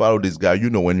when you follow this guy,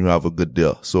 when you have a good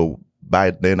deal. So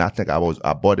by then, I think I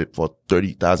bought it for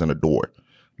 $30,000 a door,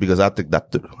 because I think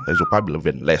that it should probably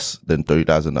even less than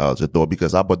 $30,000 a door,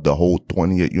 because I bought the whole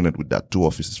 28 unit with that 2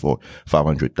 offices for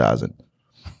 $500,000.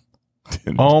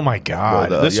 Oh my God!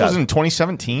 But, this was in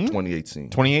 2017, 2018.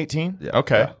 2018. Yeah,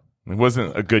 okay. yeah. It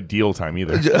wasn't a good deal time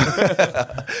either.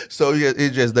 So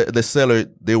it's just the seller.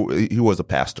 He was a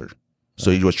pastor,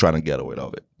 so he was trying to get away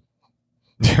of it.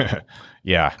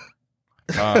 Yeah.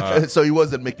 So he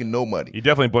wasn't making no money. You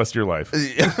definitely blessed your life.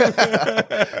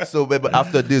 So, but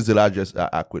after this,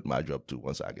 I quit my job too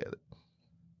once I get it.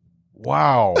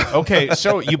 Wow. Okay,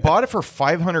 so you bought it for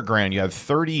 $500,000. You had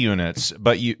 30 units,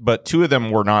 but 2 of them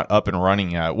were not up and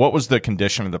running yet. What was the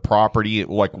condition of the property?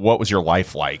 Like, what was your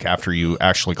life like after you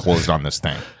actually closed on this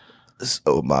thing?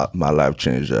 So my life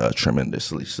changed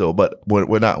tremendously. So, but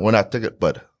when I took it,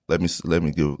 but let me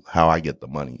give how I get the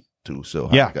money too. So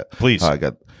please.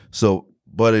 So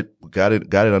but it got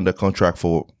it under contract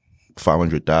for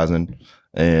 $500,000,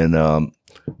 and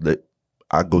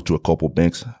I go to a couple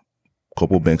banks.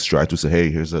 Try to say, hey,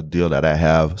 here's a deal that I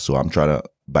have, so I'm trying to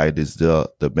buy this deal.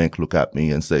 The bank look at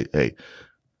me and say, hey,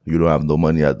 you don't have no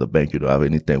money at the bank, you don't have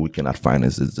anything, we cannot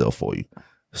finance this deal for you.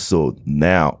 So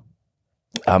now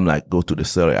I'm like, go to the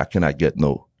seller, I cannot get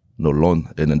no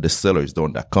loan. And then the seller is the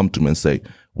one that come to me and say,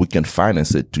 we can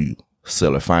finance it to you.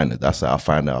 Seller finance. That's how I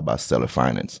find out about seller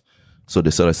finance. So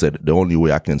the seller said, the only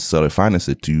way I can seller finance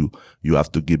it to you, you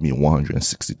have to give me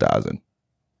 $160,000.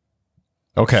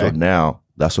 Okay. So now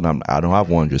that's when I don't have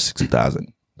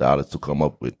 $160,000 to come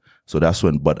up with. So that's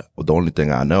when, but the only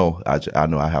thing I know, I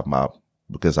know I have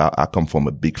because I come from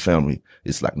a big family.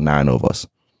 It's like 9 of us.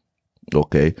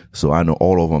 Okay. So I know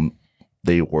all of them,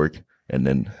 they work, and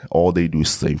then all they do is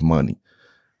save money.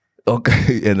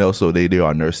 Okay. And also they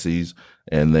are nurses.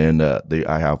 And then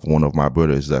I have one of my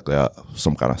brothers like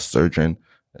some kind of surgeon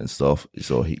and stuff.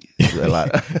 So he's a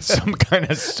lot. Some kind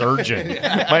of surgeon.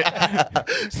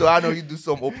 So I know he do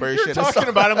some operation. You're talking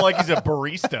about him like he's a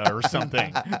barista or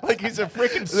something. Like he's a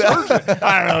freaking surgeon.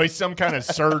 I don't know. He's some kind of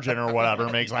surgeon or whatever.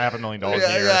 Makes $500,000 a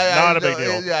year. Not a big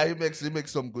deal. Yeah, he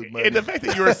makes some good money. And the fact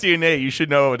that you're a CNA, you should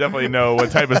definitely know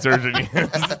what type of surgeon he is.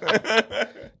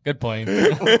 Good point.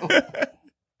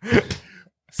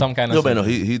 Some kind of. No, man, no,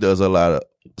 he does a lot of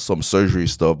some surgery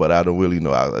stuff, but I don't really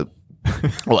know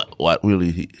what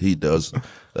really he does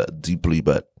deeply.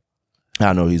 But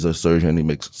I know he's a surgeon. He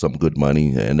makes some good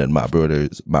money. And then my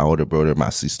older brother, my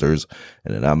sisters,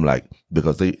 and then I'm like,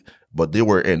 because they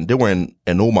were in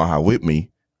Omaha with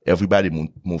me.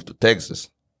 Everybody moved to Texas.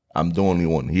 I'm the only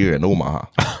one here in Omaha.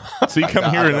 So you come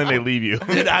here and then they leave you.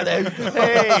 Hey,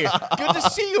 good to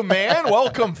see you, man.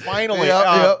 Welcome, finally.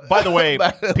 Yep. By the way,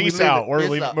 We peace leave out.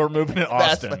 it. We're moving to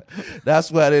Austin.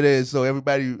 That's what it is. So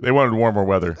everybody, They wanted warmer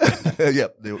weather.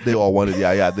 yep, they all wanted.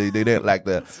 Yeah. They didn't like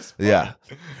that. Yeah.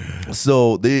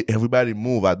 So everybody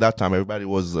moved at that time. Everybody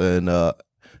was in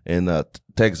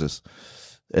Texas,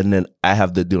 and then I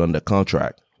have the deal under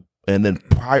contract. And then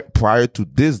prior to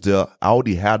this deal, I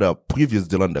already had a previous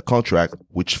deal under contract,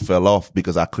 which fell off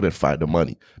because I couldn't find the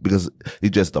money. Because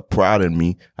it's just the pride in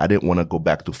me. I didn't want to go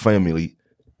back to family,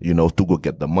 to go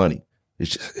get the money.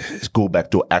 It's go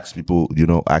back to ask people,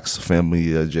 ask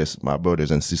family, just my brothers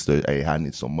and sisters, hey, I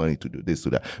need some money to do this, to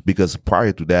that. Because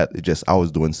prior to that, I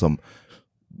was doing some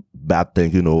bad thing,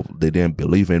 they didn't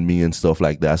believe in me and stuff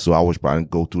like that. So I was trying to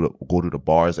go to the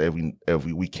bars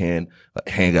every weekend,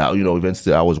 hang out, even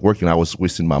still I was working, I was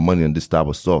wasting my money on this type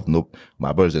of stuff. Nope.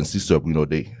 My brothers and sisters,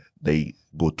 they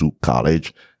go to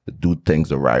college, do things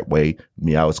the right way.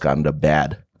 Me, I was kind of the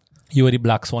bad. You were the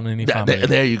black swan in the family.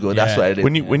 There you go. That's what it is.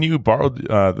 When you borrowed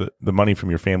the money from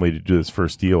your family to do this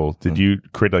first deal, did you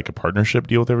create like a partnership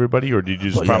deal with everybody, or did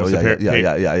you just promise to pay?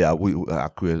 Yeah. I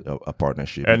created a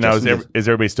partnership. And now is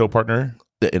everybody still a partner?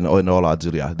 In all our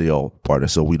deal, they all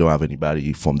partners. So we don't have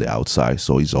anybody from the outside.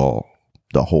 So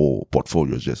the whole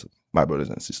portfolio is just my brothers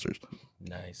and sisters.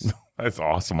 Nice. That's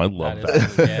awesome. I love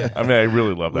that. I mean, I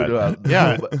really love that.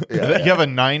 Yeah. You have a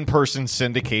 9-person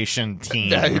syndication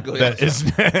team that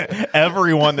is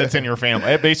everyone that's in your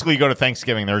family. Basically, you go to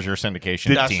Thanksgiving, there's your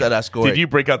syndication team. That's correct. Did you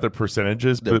break out the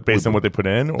percentages based on what they put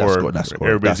in, or that's correct.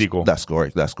 everybody's equal? That's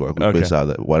correct. Okay. Based on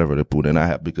whatever they put in, I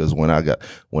have, because when I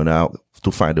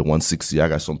to find the 160, I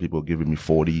got some people giving me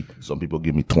 40, some people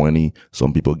give me 20,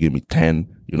 some people give me 10,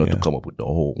 to come up with the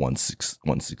whole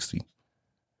 160.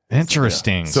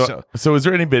 Interesting. So has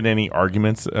there been any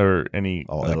arguments or any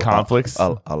conflicts?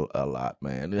 A lot,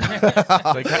 man.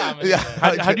 Like,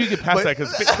 how do you get past that?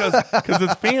 Because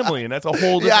it's family, and that's a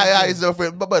whole different thing. It's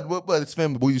different. But it's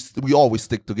family. We always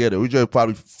stick together. We just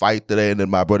probably fight today, and then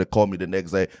my brother called me the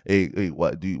next day. Hey,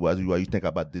 what you think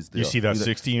about this deal? You see that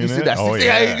 60 unit? You see that 60?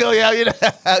 Yeah. There you go.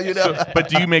 Yeah, So, but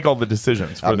do you make all the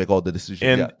decisions? I make all the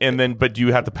decisions. And then, but do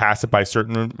you have to pass it by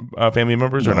certain family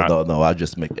members or not? No. I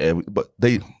just make but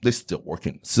they're still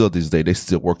working. Still this day, they're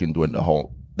still working, doing the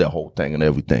whole thing and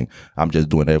everything. I'm just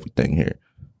doing everything here.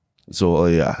 So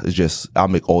it's just I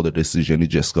make all the decisions. It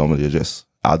just comes. It just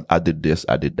I did this,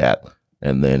 I did that,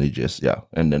 and then it just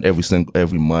and then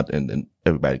every month, and then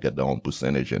everybody get their own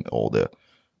percentage and all the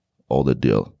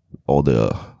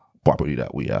property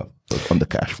that we have on the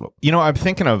cash flow. I'm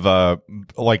thinking of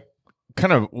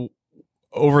kind of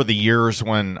over the years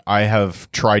when I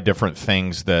have tried different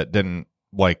things that didn't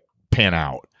pan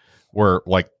out. Where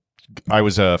I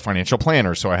was a financial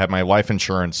planner, so I had my life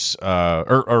insurance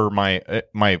or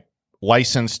my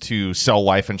license to sell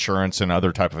life insurance and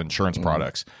other type of insurance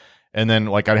products. And then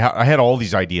I had all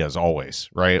these ideas always,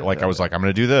 right? I was like, I'm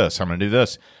going to do this, I'm going to do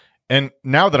this. And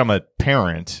now that I'm a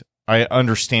parent, I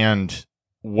understand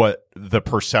what the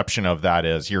perception of that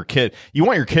is. You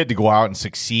want your kid to go out and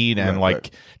succeed and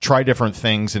try different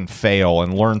things and fail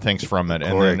and learn things from it,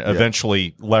 and then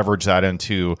eventually leverage that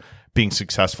into being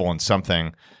successful in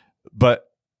something. But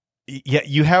yeah,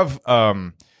 you have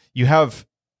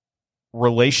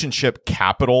relationship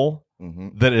capital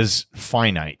that is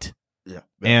finite. Yeah.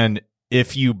 And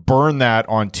if you burn that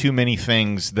on too many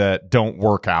things that don't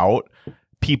work out,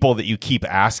 people that you keep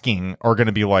asking are going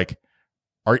to be like,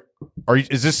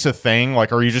 is this a thing?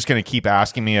 Like, are you just going to keep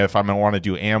asking me if I'm going to want to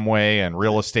do Amway and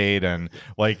real estate and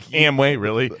like Amway,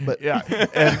 really? But yeah,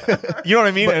 and, you know what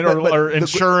I mean? Or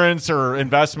insurance or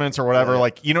investments or whatever.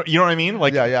 Like, you know what I mean?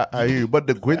 Like, yeah, I hear you. But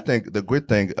the great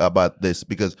thing about this,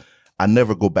 because I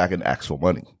never go back and ask for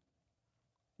money.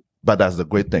 But that's the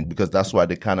great thing, because that's why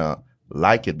they kind of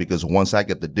like it, because once I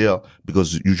get the deal,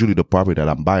 because usually the property that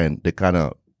I'm buying,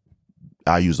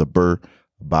 I use a BRRRR,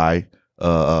 buy,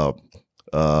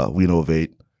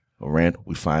 renovate, rent,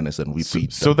 we finance, and we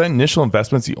feed. So that initial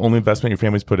investment's the only investment your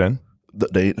family's put in?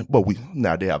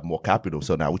 Now they have more capital,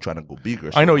 so now we're trying to go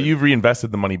bigger. So I know you've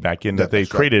reinvested the money back in that they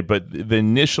created, but the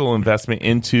initial investment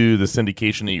into the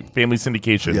syndication, the family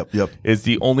syndication, is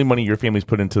the only money your family's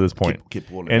put into this point. Keep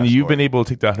rolling, and you've been able to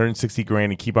take the 160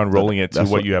 grand and keep on rolling it to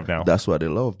what you have now. That's why they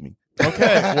love me.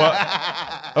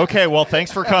 Okay, well,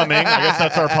 thanks for coming. I guess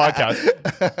that's our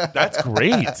podcast. That's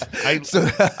great. I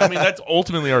mean, that's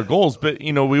ultimately our goals. But,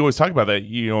 we always talk about that.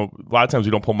 A lot of times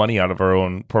we don't pull money out of our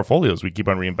own portfolios. We keep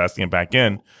on reinvesting it back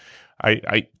in.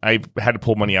 I've had to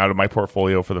pull money out of my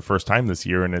portfolio for the first time this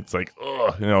year, and it's like,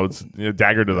 it's a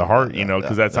dagger to the heart,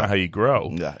 because that's not how you grow.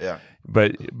 Yeah.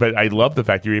 But I love the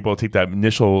fact you're able to take that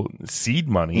initial seed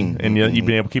money and you've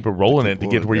been able to keep it rolling to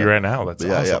get to where you're at now. That's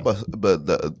awesome. Yeah,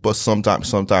 but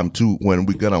sometime too, when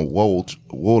we're gonna roll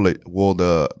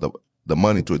the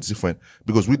money to a different,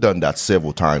 because we've done that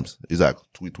several times. It's like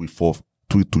 5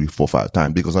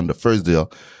 times. Because on the first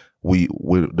deal, we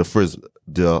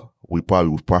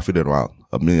probably profited around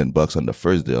 $1 million on the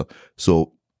first deal.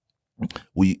 So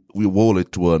we roll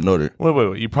it to another.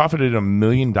 Wait. You profited $1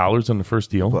 million on the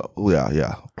first deal? Well,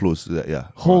 yeah, close to that, yeah.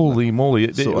 Holy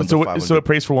moly. So it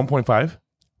prays for 1.5?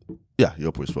 Yeah,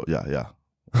 your prays for, yeah.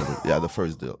 Yeah, the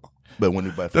first deal. But when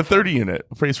you buy the 30 unit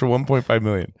prays for 1.5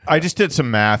 million. I just did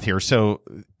some math here. So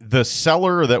the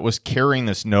seller that was carrying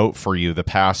this note for you, the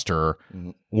pastor,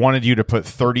 wanted you to put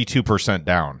 32%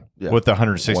 down with the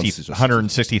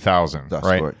 160,000,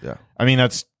 right? Yeah. I mean,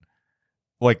 that's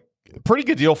like pretty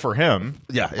good deal for him.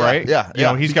 Yeah. Right?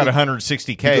 Yeah. He's got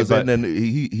 160K. But then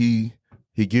he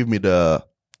gave me the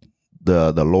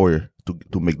lawyer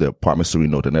to make the promissory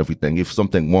note and everything. If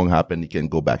something wrong happened, he can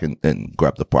go back and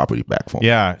grab the property back from him.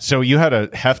 Yeah. So you had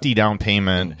a hefty down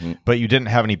payment, but you didn't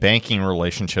have any banking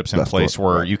relationships in place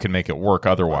where you can make it work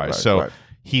otherwise.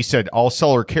 He said, I'll sell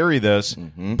or carry this,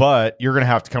 but you're going to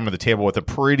have to come to the table with a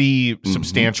pretty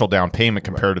substantial down payment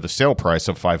compared to the sale price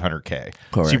of $500K. Correct.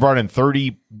 So you brought in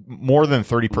more than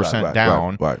 30%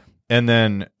 down. Right. And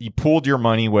then you pooled your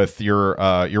money with your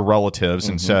relatives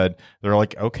and said, they're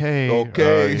like, okay,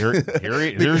 here's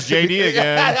JD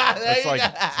again. It's like,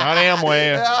 it's not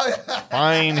Amway.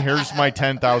 Fine, here's my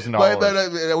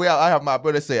 $10,000. I have my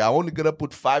brother say, I'm only going to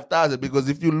put 5,000 because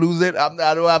if you lose it,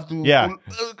 I don't have to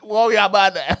worry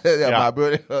about that. My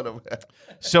brother.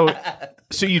 So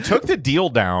you took the deal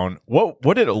down.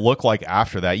 What did it look like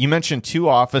after that? You mentioned two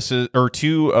of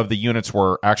the units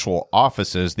were actual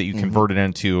offices that you converted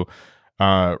into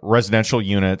residential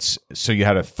units. So you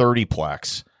had a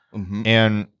 30-plex.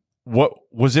 And what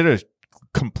was it, a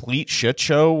complete shit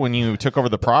show when you took over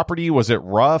the property? Was it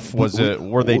rough?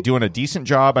 Were they doing a decent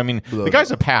job? I mean, the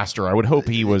guy's a pastor. I would hope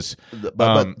he was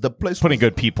but the place putting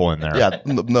good people in there. Yeah,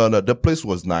 no, the place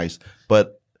was nice,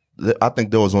 but I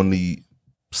think there was only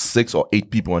 6 or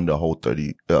 8 people in the whole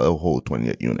 28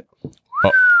 unit.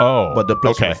 But the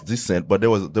place was decent. But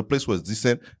the place was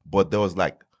decent, but there was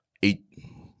like 8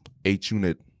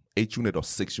 unit or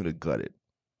 6 unit gutted.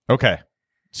 Okay.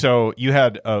 So you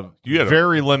had a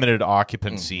very limited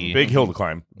occupancy. Big hill to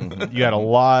climb. You had a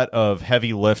lot of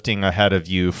heavy lifting ahead of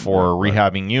you for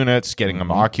rehabbing units, getting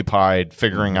them occupied,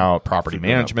 figuring out property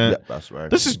management. Yeah, that's right.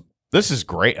 This is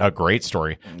great. A great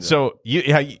story. Yeah. So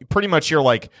you pretty much you're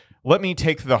like, let me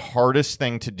take the hardest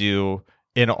thing to do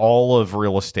in all of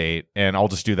real estate, and I'll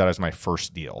just do that as my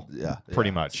first deal. Yeah,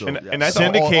 pretty much. So, and that's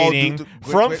syndicating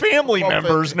from family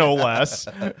members, no less.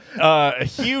 A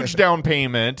huge down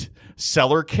payment,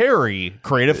 seller carry,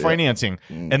 creative financing,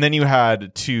 and then you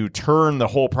had to turn the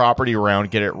whole property around,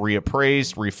 get it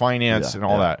reappraised, refinanced, and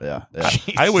all that. Yeah.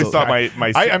 I always thought my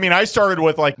I mean, I started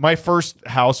with like my first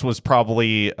house was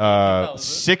probably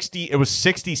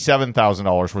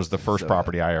 $67,000 was the first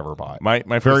property I ever bought. My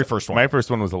very first one. My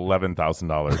first one was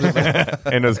 $11,000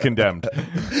 and it was condemned.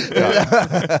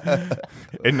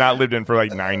 And not lived in for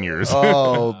like 9 years.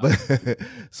 Oh,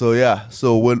 so yeah.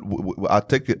 So when I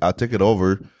take it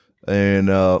over, and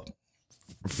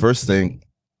first thing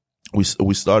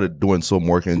we started doing some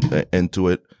work into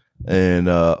it, and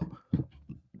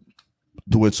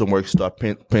doing some work. Start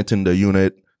painting the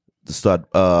unit.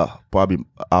 Start probably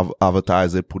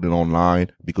advertise it, put it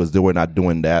online, because they were not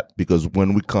doing that. Because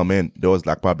when we come in, there was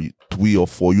like probably 3 or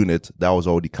 4 units that was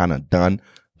already kind of done,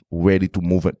 ready to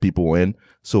move people in.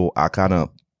 So I kind of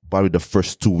probably the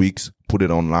first 2 weeks put it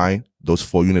online. Those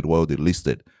 4 units were already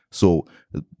listed. So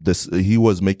he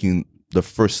was making the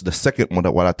second one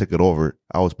that while I took it over,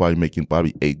 I was probably making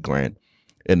probably $8,000.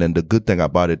 And then the good thing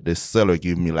about it, the seller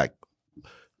gave me like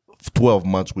 12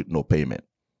 months with no payment.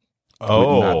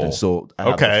 Oh, so I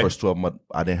had the first 12 months,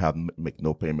 I didn't have make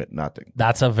no payment, nothing.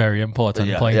 That's a very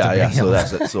important point. So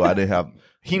that's it. So I didn't have.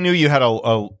 He knew you had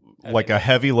a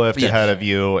heavy lift ahead of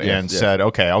you, and said,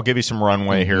 "Okay, I'll give you some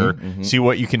runway here. See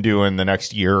what you can do in the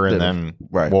next year, and then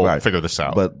we'll figure this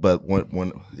out." But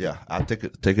when I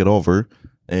take it over,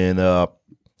 and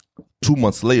 2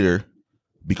 months later,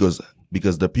 because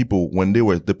the people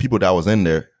that was in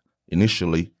there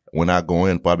initially, when I go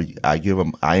in, probably I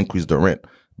increase the rent.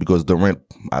 Because the rent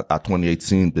at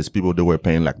 2018, there's people that were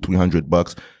paying like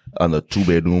 $300 on a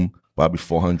 2-bedroom, probably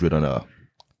 $400 on a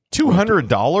 $200.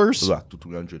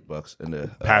 $200 and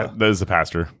that is the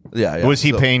pastor. Yeah. Was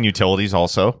he paying utilities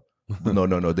also? No.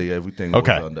 Everything was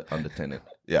on the tenant.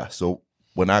 Yeah. So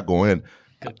when I go in,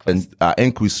 and I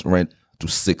increase rent to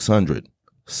 $600,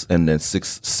 and then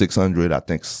 600, I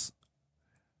think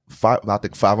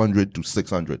 500 to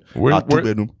 600. Where are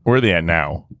they at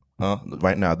now?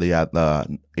 Right now they at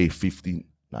 850,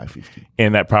 950,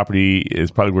 and that property is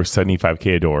probably worth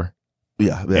 $75,000 a door.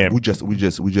 Yeah,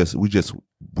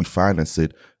 we financed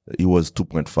it. It was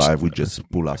 2.5. We just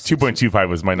pull out 2.25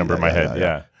 was my number in my head.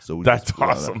 Yeah. So that's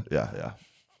awesome. Yeah.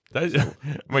 That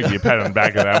might be a pat on the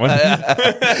back of that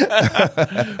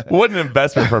one. What an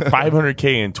investment for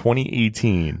 $500,000 in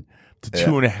 2018 to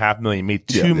 $2.5 million. Made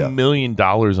 $2 million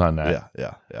on that.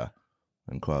 Yeah.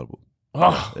 Incredible.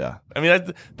 Oh, yeah. I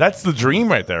mean, that's the dream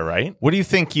right there, right? What do you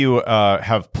think you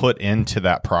have put into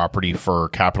that property for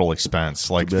capital expense,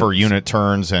 like for unit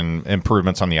turns and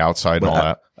improvements on the outside and all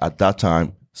that? At that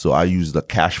time, so I used the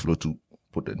cash flow to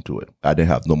put into it. I didn't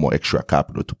have no more extra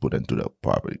capital to put into the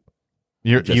property.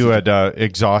 You had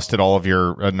exhausted all of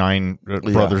your 9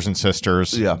 brothers and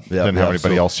sisters. Didn't have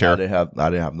anybody else here. I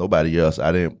didn't have nobody else.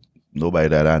 Nobody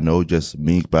that I know, just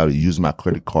me. Probably use my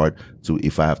credit card to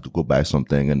if I have to go buy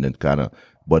something, and then kind of.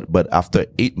 But after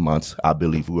 8 months, I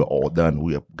believe we were all done.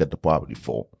 We get the property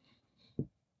full.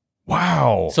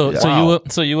 Wow. So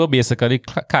you were basically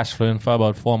cash flowing for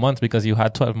about 4 months because you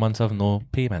had 12 months of no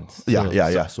payments.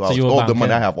 So all the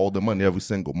money. I have all the money every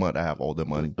single month. I have all the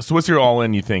money. So what's your all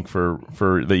in? You think for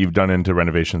that you've done into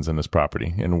renovations in this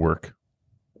property and work?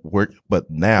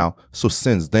 But now, so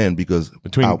since then, because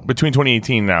between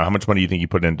 2018 now, how much money do you think you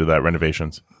put into that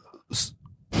renovations?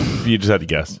 If you just had to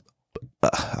guess,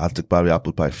 I put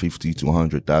probably 50 to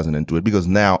 100,000 into it, because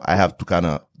now I have to kind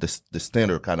of the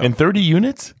standard kind of in 30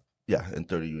 units. Yeah, in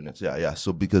 30 units. Yeah.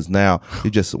 So because now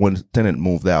when the tenant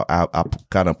moved out, I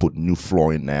kind of put new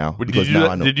flooring now. Did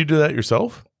you do that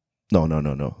yourself? No.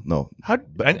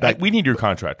 We need your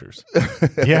contractors.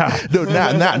 Yeah. No,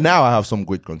 now I have some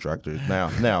great contractors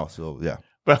now. So yeah.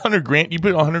 But $100,000, you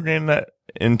put $100,000 in that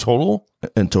in total?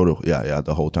 In total, yeah,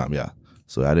 the whole time, yeah.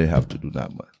 So I didn't have to do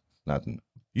that much. Nothing.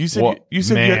 You said you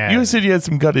said you had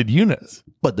some gutted units.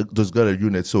 But those gutted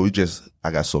units, so I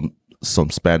got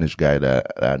some Spanish guy that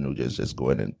I knew just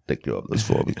go in and take care of this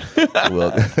for me.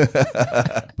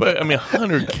 But I mean,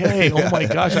 $100,000. Oh my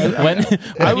gosh!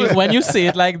 When you say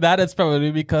it like that, it's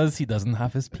probably because he doesn't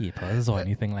have his papers or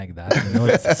anything like that.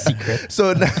 It's a secret.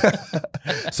 So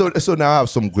now I have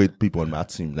some great people on my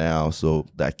team now, so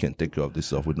that can take care of this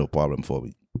stuff with no problem for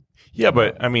me. Yeah,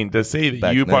 but I mean, to say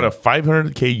that you bought a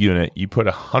 $500,000 unit, you put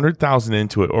 $100,000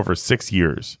 into it over 6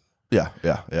 years. Yeah.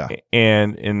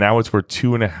 And now it's worth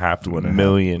 $2.5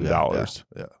 million.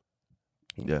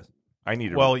 Yeah. I need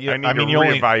to. Well, I need to you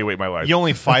only reevaluate my life. You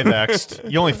only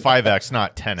 5x. You only 5x,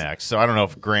 not 10x. So I don't know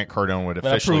if Grant Cardone would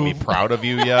officially be proud of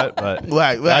you yet, but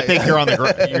Right. I think you're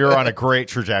on a great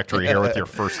trajectory here with your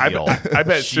first deal. I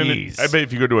bet. Jeez. I bet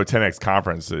if you go to a 10x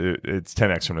conference, it's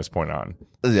 10x from this point on.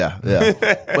 Yeah.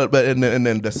 but and then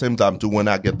at the same time too, when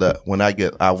I get our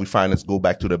refinance, go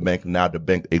back to the bank. Now the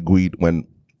bank agreed when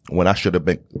I showed the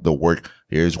bank the work.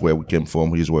 Here's where we came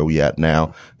from. Here's where we at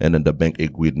now. And then the bank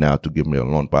agreed now to give me a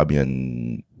loan. Probably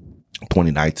in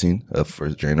 2019,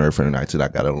 January 2019, I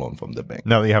got a loan from the bank.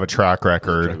 Now that you have a track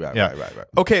record, Right.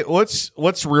 Okay, let's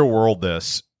real world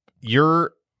this.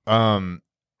 You're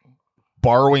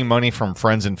borrowing money from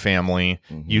friends and family.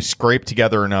 Mm-hmm. You scrape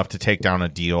together enough to take down a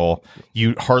deal.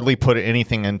 You hardly put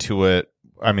anything into it.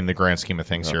 I mean, the grand scheme of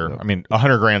things here. I mean,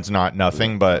 $100,000's not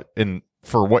nothing, but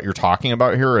for what you're talking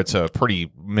about here, it's a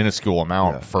pretty minuscule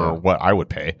amount for what I would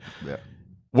pay. Yeah.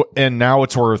 And now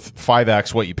it's worth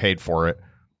 5x what you paid for it.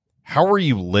 How are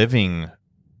you living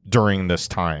during this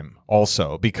time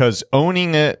also? Because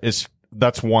owning it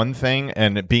that's one thing,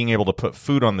 and being able to put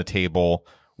food on the table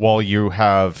while you're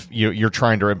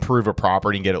trying to improve a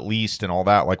property and get it leased and all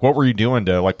that. Like, what were you doing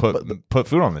to put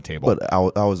food on the table? But I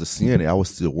was a CNA. I was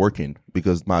still working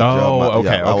because my I was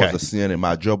a CNA.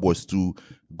 My job was to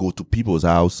go to people's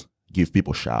house, give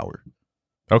people shower.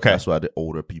 Okay. That's why the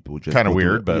older people just Kind of go to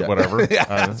weird, it. but Yeah. whatever.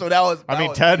 Yeah, so that was.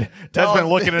 Ted's been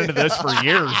looking into this for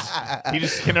years. He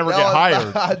just can never get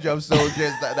hired. My job. So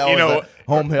just that You was know- like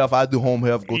home health. I do home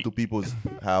health. Go to people's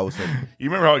house. And, You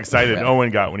remember how excited Owen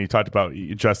got when he talked about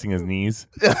adjusting his knees?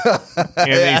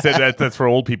 And he said that's for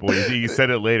old people. He said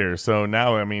it later. So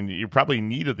now, I mean, you probably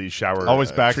needed these shower.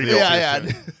 Always back to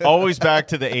the always back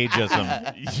to the ageism.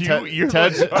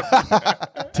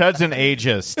 Ted's an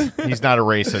ageist. He's not a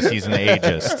racist. He's an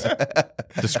ageist.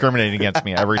 Discriminating against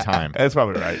me every time. That's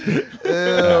probably right.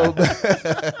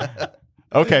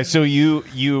 Okay, so you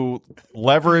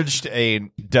leveraged a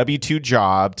W-2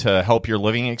 job to help your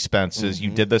living expenses. Mm-hmm.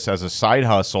 You did this as a side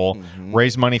hustle,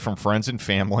 raised money from friends and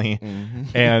family,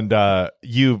 Mm-hmm.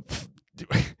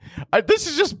 and this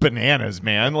is just bananas,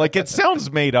 man. Like, it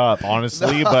sounds made up,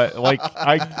 honestly, but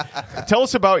tell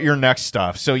us about your next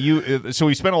stuff. So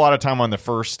we spent a lot of time on the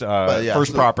first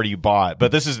property you bought,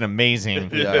 but this is an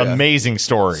amazing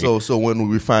story. So when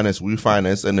we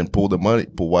refinance and then pull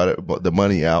the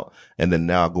money out, and then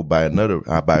now I go buy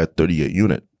I buy a 38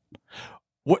 unit.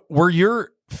 What were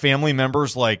your family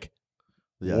members like?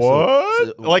 Yeah,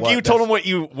 what? Like, you told them what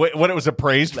it was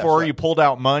appraised for. right. You pulled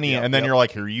out money, and then you're like,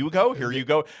 "Here you go, here you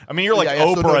go." I mean, you're like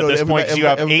Oprah no, at this point. So you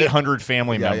have every 800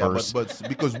 family members. But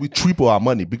because we triple our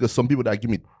money, because some people that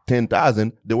give me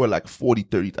 10,000, they were like 40,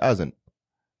 30,000.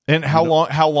 And how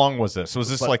long was this? Was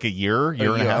this like a year and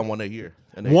a half? I want a year.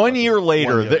 1 year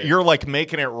later, you're like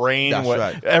making it rain. That's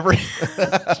right.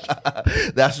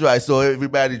 That's right. So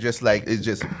everybody just like, it's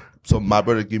just, so my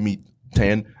brother give me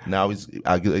 10. Now he's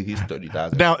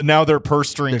 30,000. Now their purse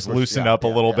strings loosened up a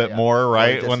little bit more,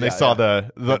 right? When they saw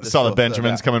the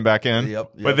Benjamins coming back in.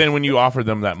 Yep. But then when you offer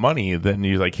them that money, then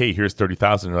you're like, "Hey, here's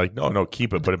 30,000." They're like, "No,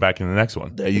 keep it. Put it back in the next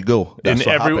one." There you go. And That's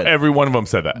what happened. every one of them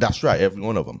said that. That's right. Every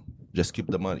one of them. Just keep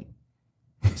the money.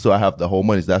 So I have the whole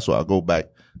money. That's why I go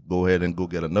ahead and go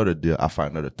get another deal. I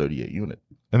find another 38 unit.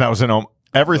 And that was in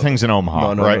everything's in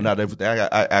Omaha, No, right? not everything.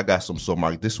 I got some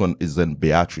market. This one is in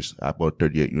Beatrice. I bought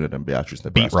 38 unit in Beatrice,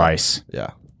 Nebraska. Beet rice.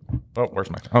 Yeah. Oh, where's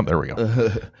my? Oh, there we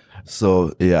go.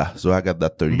 So I got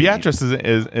that 30. Beatrice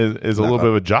is a little bit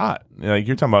of a jot. Like,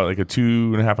 you're talking about like a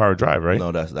 2.5 hour drive, right?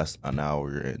 No, that's an hour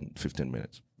and 15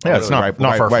 minutes. Yeah, it's not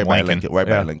far from by Lincoln. Right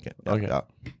Yeah. by Lincoln. Okay.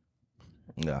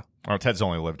 Yeah. Oh, Ted's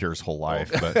only lived here his whole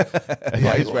life, but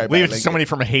Yeah, he's right by leave it to Lincoln. somebody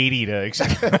from Haiti to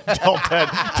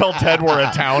tell Ted where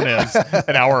a town is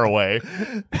an hour away.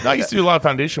 No, I used to do a lot of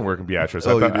foundation work in Beatrice.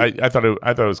 Oh, I thought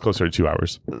it was closer to 2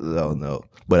 hours. No.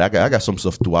 But I got some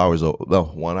stuff 2 hours.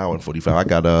 1 hour and 45. I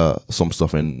got some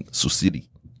stuff in Sioux City.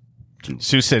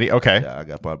 Sioux City, okay. Yeah, I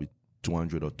got probably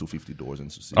 200 or 250 doors in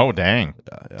Sioux City. Oh, dang.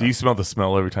 Yeah. Do you smell the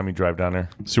smell every time you drive down there?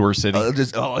 Sewer City. Yeah.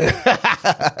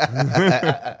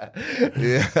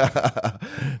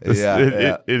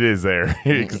 It is there.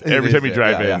 Every time you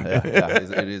drive in.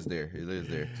 It is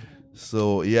there.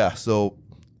 So yeah, so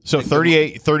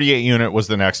 38 unit was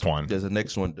the next one. there's the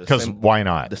next one. Because why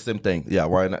not? The same thing. Yeah,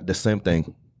 why not? The same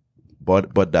thing.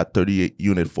 But that 38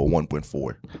 unit for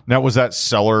 1.4. Now, was that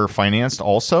seller financed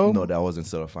also? No, that wasn't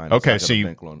seller finance. Okay, I got so a you-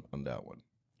 bank loan on that one.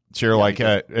 So you're like,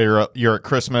 you're at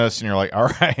Christmas and you're like, all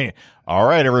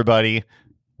right, everybody,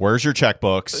 where's your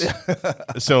checkbooks?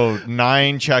 So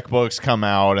 9 checkbooks come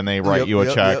out and they write you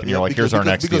a check and you're like, here's our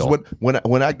next deal. When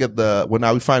I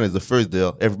finance the first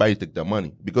deal, everybody take their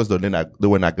money because they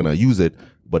were not gonna use it,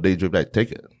 but they just like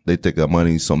take it. They take their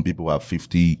money. Some people have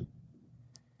 50,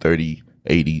 30,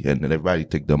 80, and then everybody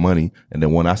take their money. And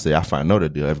then when I say I find another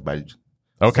deal, everybody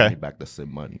send me back the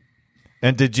same money.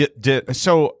 And did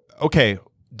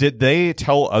they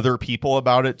tell other people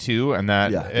about it too? And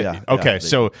that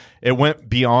so it went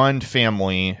beyond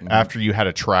family after you had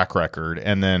a track record,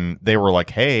 and then they were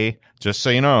like, "Hey, just so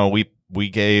you know, we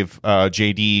gave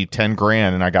JD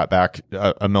 $10,000 and I got back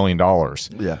 $1 million."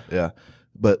 Yeah.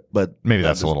 But maybe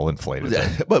that's a little inflated.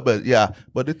 Yeah,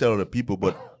 but they tell other people.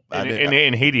 But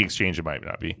in Haiti exchange, it might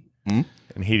not be. Hmm?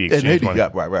 In Haiti exchange money. Yeah,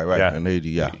 right. Yeah. In Haiti,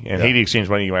 yeah. In Haiti exchange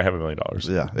money, you might have $1 million.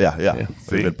 Yeah.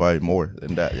 See? Even probably more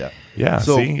than that, yeah. Yeah,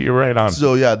 So, see, you're right on.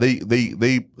 So yeah,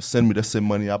 they send me the same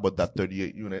money. I bought that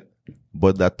 38 unit.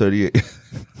 But that 38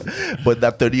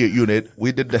 unit,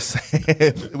 we did the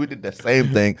same. We did the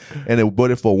same thing, and then we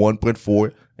bought it for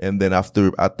 1.4. And then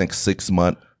after I think 6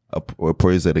 months,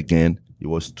 appraised it again. It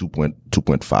was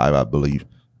 2.5, I believe,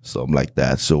 something like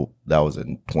that. So that was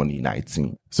in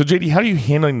 2019. So JD, how are you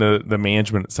handling the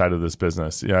management side of this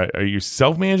business? Are you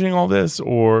self-managing all this,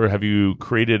 or have you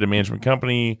created a management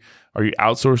company? Are you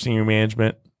outsourcing your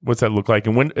management? What's that look like?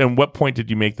 And what point did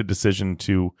you make the decision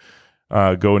to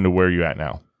go into where you're at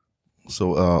now?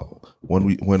 So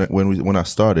when I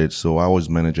started, so I was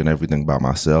managing everything by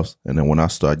myself, and then when I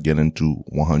started getting to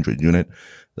 100 unit,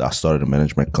 I started a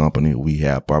management company. We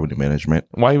had property management.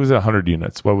 Why was it 100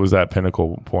 units? What was that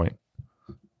pinnacle point?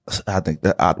 I think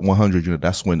that at 100 units,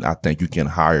 that's when I think you can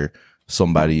hire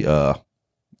somebody,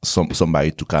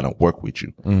 somebody to kind of work with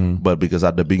you. Mm-hmm. But because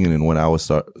at the beginning, when I was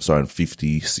starting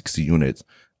 50, 60 units,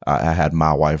 I had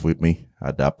my wife with me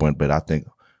at that point. But I think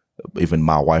even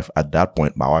my wife at that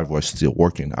point, my wife was still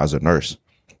working as a nurse,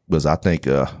 because I think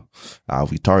I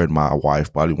retired my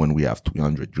wife probably when we have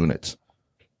 300 units.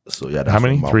 So yeah, that's how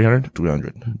many? 300?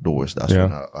 300 doors. That's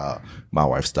when my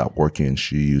wife stopped working.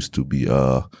 She used to be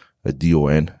a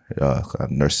DON, a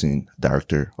nursing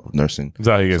director of nursing. Is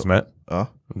that how you guys met?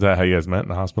 Is that how you guys met in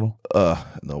the hospital?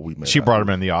 No, we met. She brought him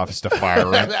in the office to fire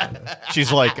him.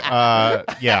 She's like,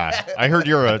 yeah, I heard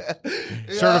you're a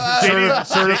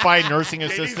certified nursing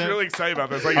assistant. He's really excited about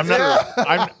this. Like,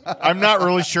 I'm not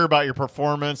really sure about your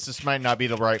performance. This might not be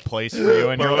the right place for you.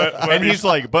 And he's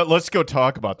like, but let's go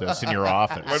talk about this in your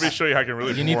office. Let me show you how I can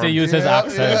really. You need to use his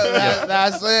accent.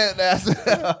 That's it. That's it.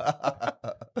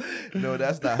 No,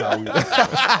 that's not how we.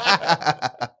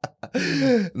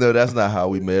 No, that's not how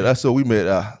we met. So we met.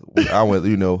 I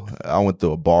went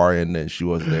to a bar, and then she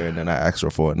was there, and then I asked her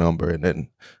for a number, and then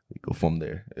we go from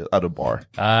there at a bar.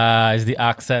 It's the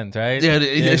accent, right?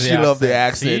 Yeah, she loved the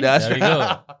accent.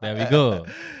 There we go.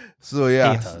 So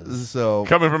yeah, so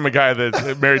coming from a guy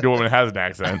that's married to a woman that has an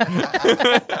accent.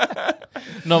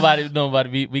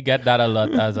 Nobody. We get that a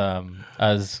lot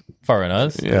as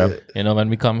foreigners. Yeah, when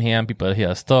we come here and people hear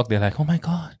us talk, they're like, "Oh my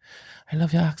God, I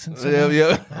love your accent so much."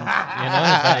 It's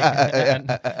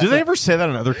like, do they ever say that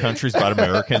in other countries about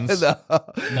Americans?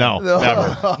 No,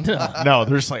 never. No,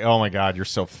 they're just like, "Oh my God, you're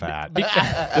so fat."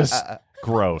 Just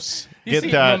gross.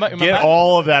 Get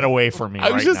all of that away from me.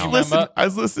 I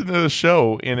was listening to the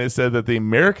show, and it said that the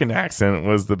American accent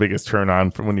was the biggest turn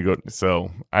on from when you go.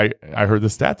 So I heard the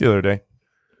stat the other day.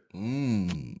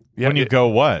 Yeah, when you go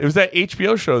what? It was that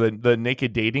HBO show, the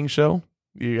Naked Dating show.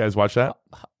 You guys watch that?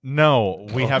 No,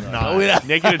 we have not.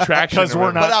 Naked Attraction. Because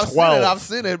we're not 12. I've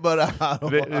seen it, but I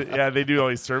don't they do all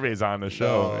these surveys on the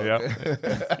show.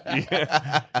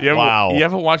 Oh. Wow. You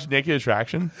haven't watched Naked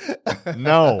Attraction?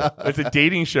 No. It's a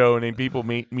dating show, and people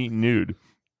meet nude.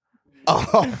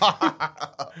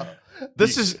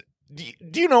 This is...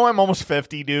 Do you know I'm almost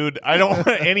 50, dude? I don't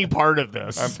want any part of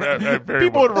this.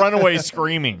 People would run away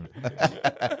screaming.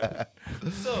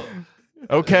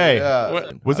 Okay.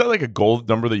 Was that like a goal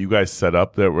number that you guys set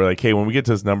up that were like, hey, when we get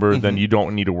to this number, then you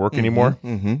don't need to work anymore?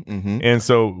 And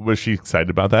so was she excited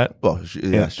about that? Well,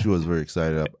 she was very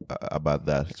excited about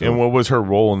that. So. And what was her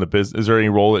role in the business? Is there any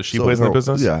role that she plays in the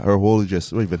business? Yeah, her role is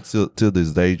just, even till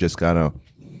this day, just kind of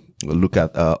look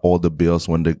at all the bills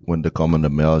when they come in the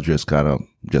mail, just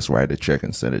write a check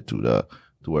and send it to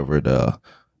whoever the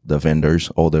vendors,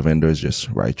 all the vendors, just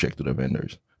write check to the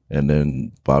vendors. And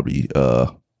then probably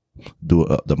do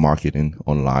the marketing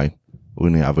online.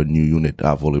 When we have a new unit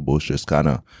available, just get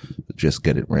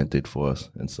it rented for us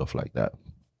and stuff like that.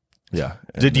 Yeah.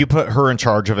 Did you put her in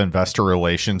charge of investor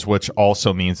relations, which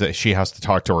also means that she has to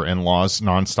talk to her in-laws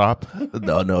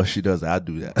nonstop? No, she does. I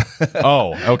do that.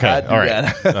 Oh, okay. All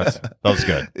right. That was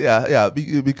good. Yeah,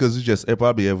 because it's just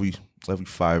probably every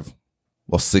 5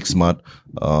 or 6 months,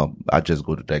 I just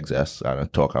go to Texas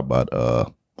and talk about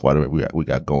whatever we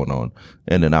got going on,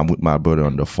 and then I'm with my brother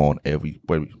on the phone every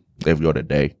other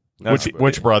day.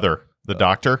 Which brother? The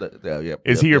doctor?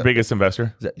 Is he your biggest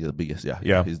investor? Yeah, the biggest. Yeah,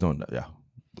 Yeah. He's doing that. Yeah.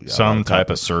 Some type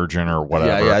of surgeon or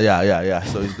whatever. Yeah.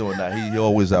 So he's doing that. He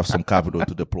always have some capital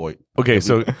to deploy. Okay,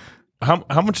 so how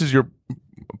much is your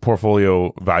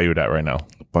portfolio valued at right now?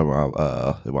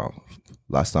 Well,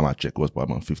 last time I checked was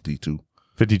probably around 52.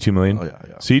 52 million? Oh,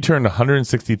 yeah. So you turned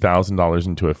 $160,000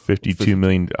 into a $52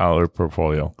 million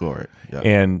portfolio. Correct. Yeah.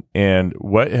 And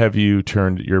what have you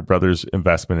turned your brother's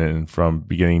investment in from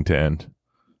beginning to end?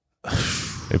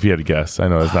 If you had to guess, I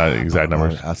know it's not exact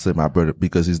numbers. I say my brother,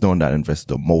 because he's the one that invests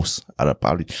the most out of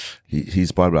probably,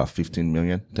 he's probably about 15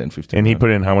 million, 10, 15 And he million.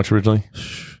 put in how much originally?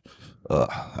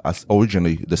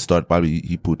 Originally, the start probably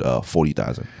he put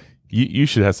 40,000. You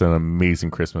should have some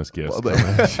amazing Christmas gifts.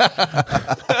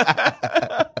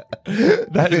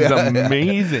 That is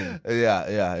amazing.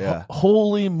 Yeah.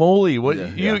 Holy moly. What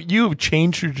Yeah. you've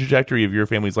changed the trajectory of your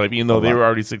family's life, even though they were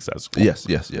already successful. Yes.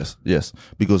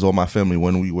 Because all my family,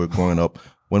 when we were growing up,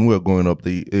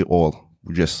 they all,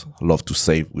 we just love to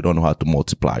save. We don't know how to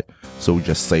multiply. So we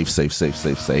just save.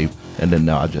 And then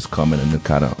now I just come in and then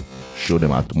kind of show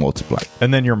them how to multiply.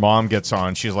 And then your mom gets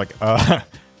on. She's like,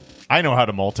 I know how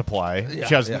to multiply.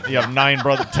 She has, you have 9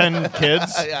 brothers, 10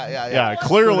 kids. Yeah.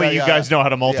 Clearly, you guys know how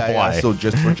to multiply. Yeah. So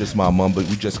just purchased my mom, but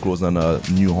we just closed on a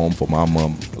new home for my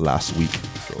mom last week.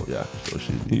 So yeah. So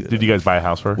Did you guys buy a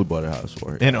house for her? We bought a house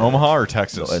for her. In Omaha or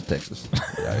Texas? No, in Texas.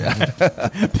 Yeah.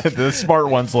 The smart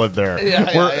ones live there.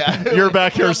 You're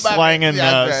back here slanging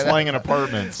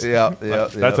apartments. Yeah.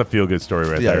 That's a feel good story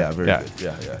right there. Yeah, very good.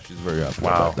 Yeah. She's very happy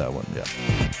about that one. Yeah.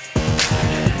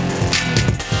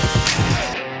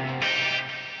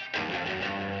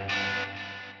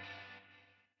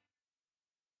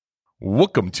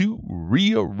 Welcome to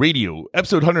Ria Radio,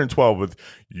 episode 112 with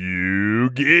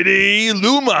Hugede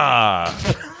Luma.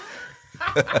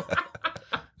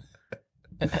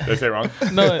 Did I say it wrong?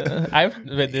 No,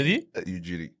 did he?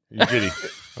 Hugede.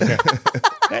 Okay.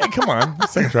 Hey, come on.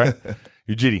 Second try.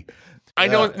 Hugede. I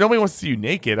know nobody wants to see you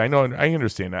naked. I know. I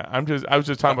understand that. I was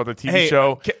just talking about the TV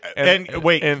show.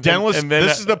 Dennis,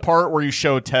 this is the part where you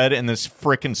show Ted in this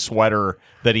freaking sweater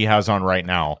that he has on right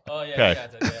now. Oh, yeah.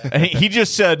 Okay. And he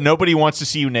just said nobody wants to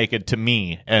see you naked to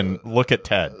me, and look at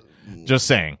Ted. Just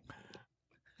saying.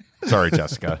 Sorry,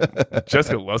 Jessica.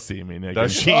 Jessica loves seeing me naked.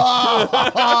 Does she?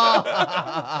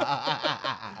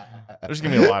 There's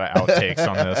going to be a lot of outtakes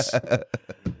on this.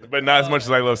 But not as much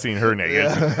as I love seeing her naked.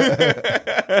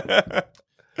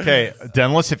 Okay,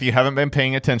 Dennis, if you haven't been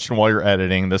paying attention while you're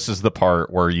editing, this is the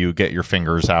part where you get your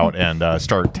fingers out and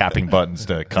start tapping buttons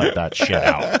to cut that shit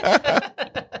out.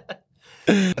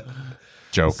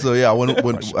 Joke. So yeah, when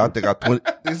I think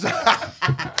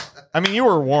I mean, you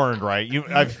were warned, right? You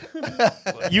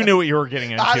knew what you were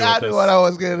getting into. I knew what I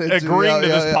was getting into. Agreeing to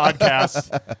this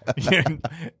podcast.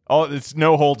 It's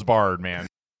no holds barred, man.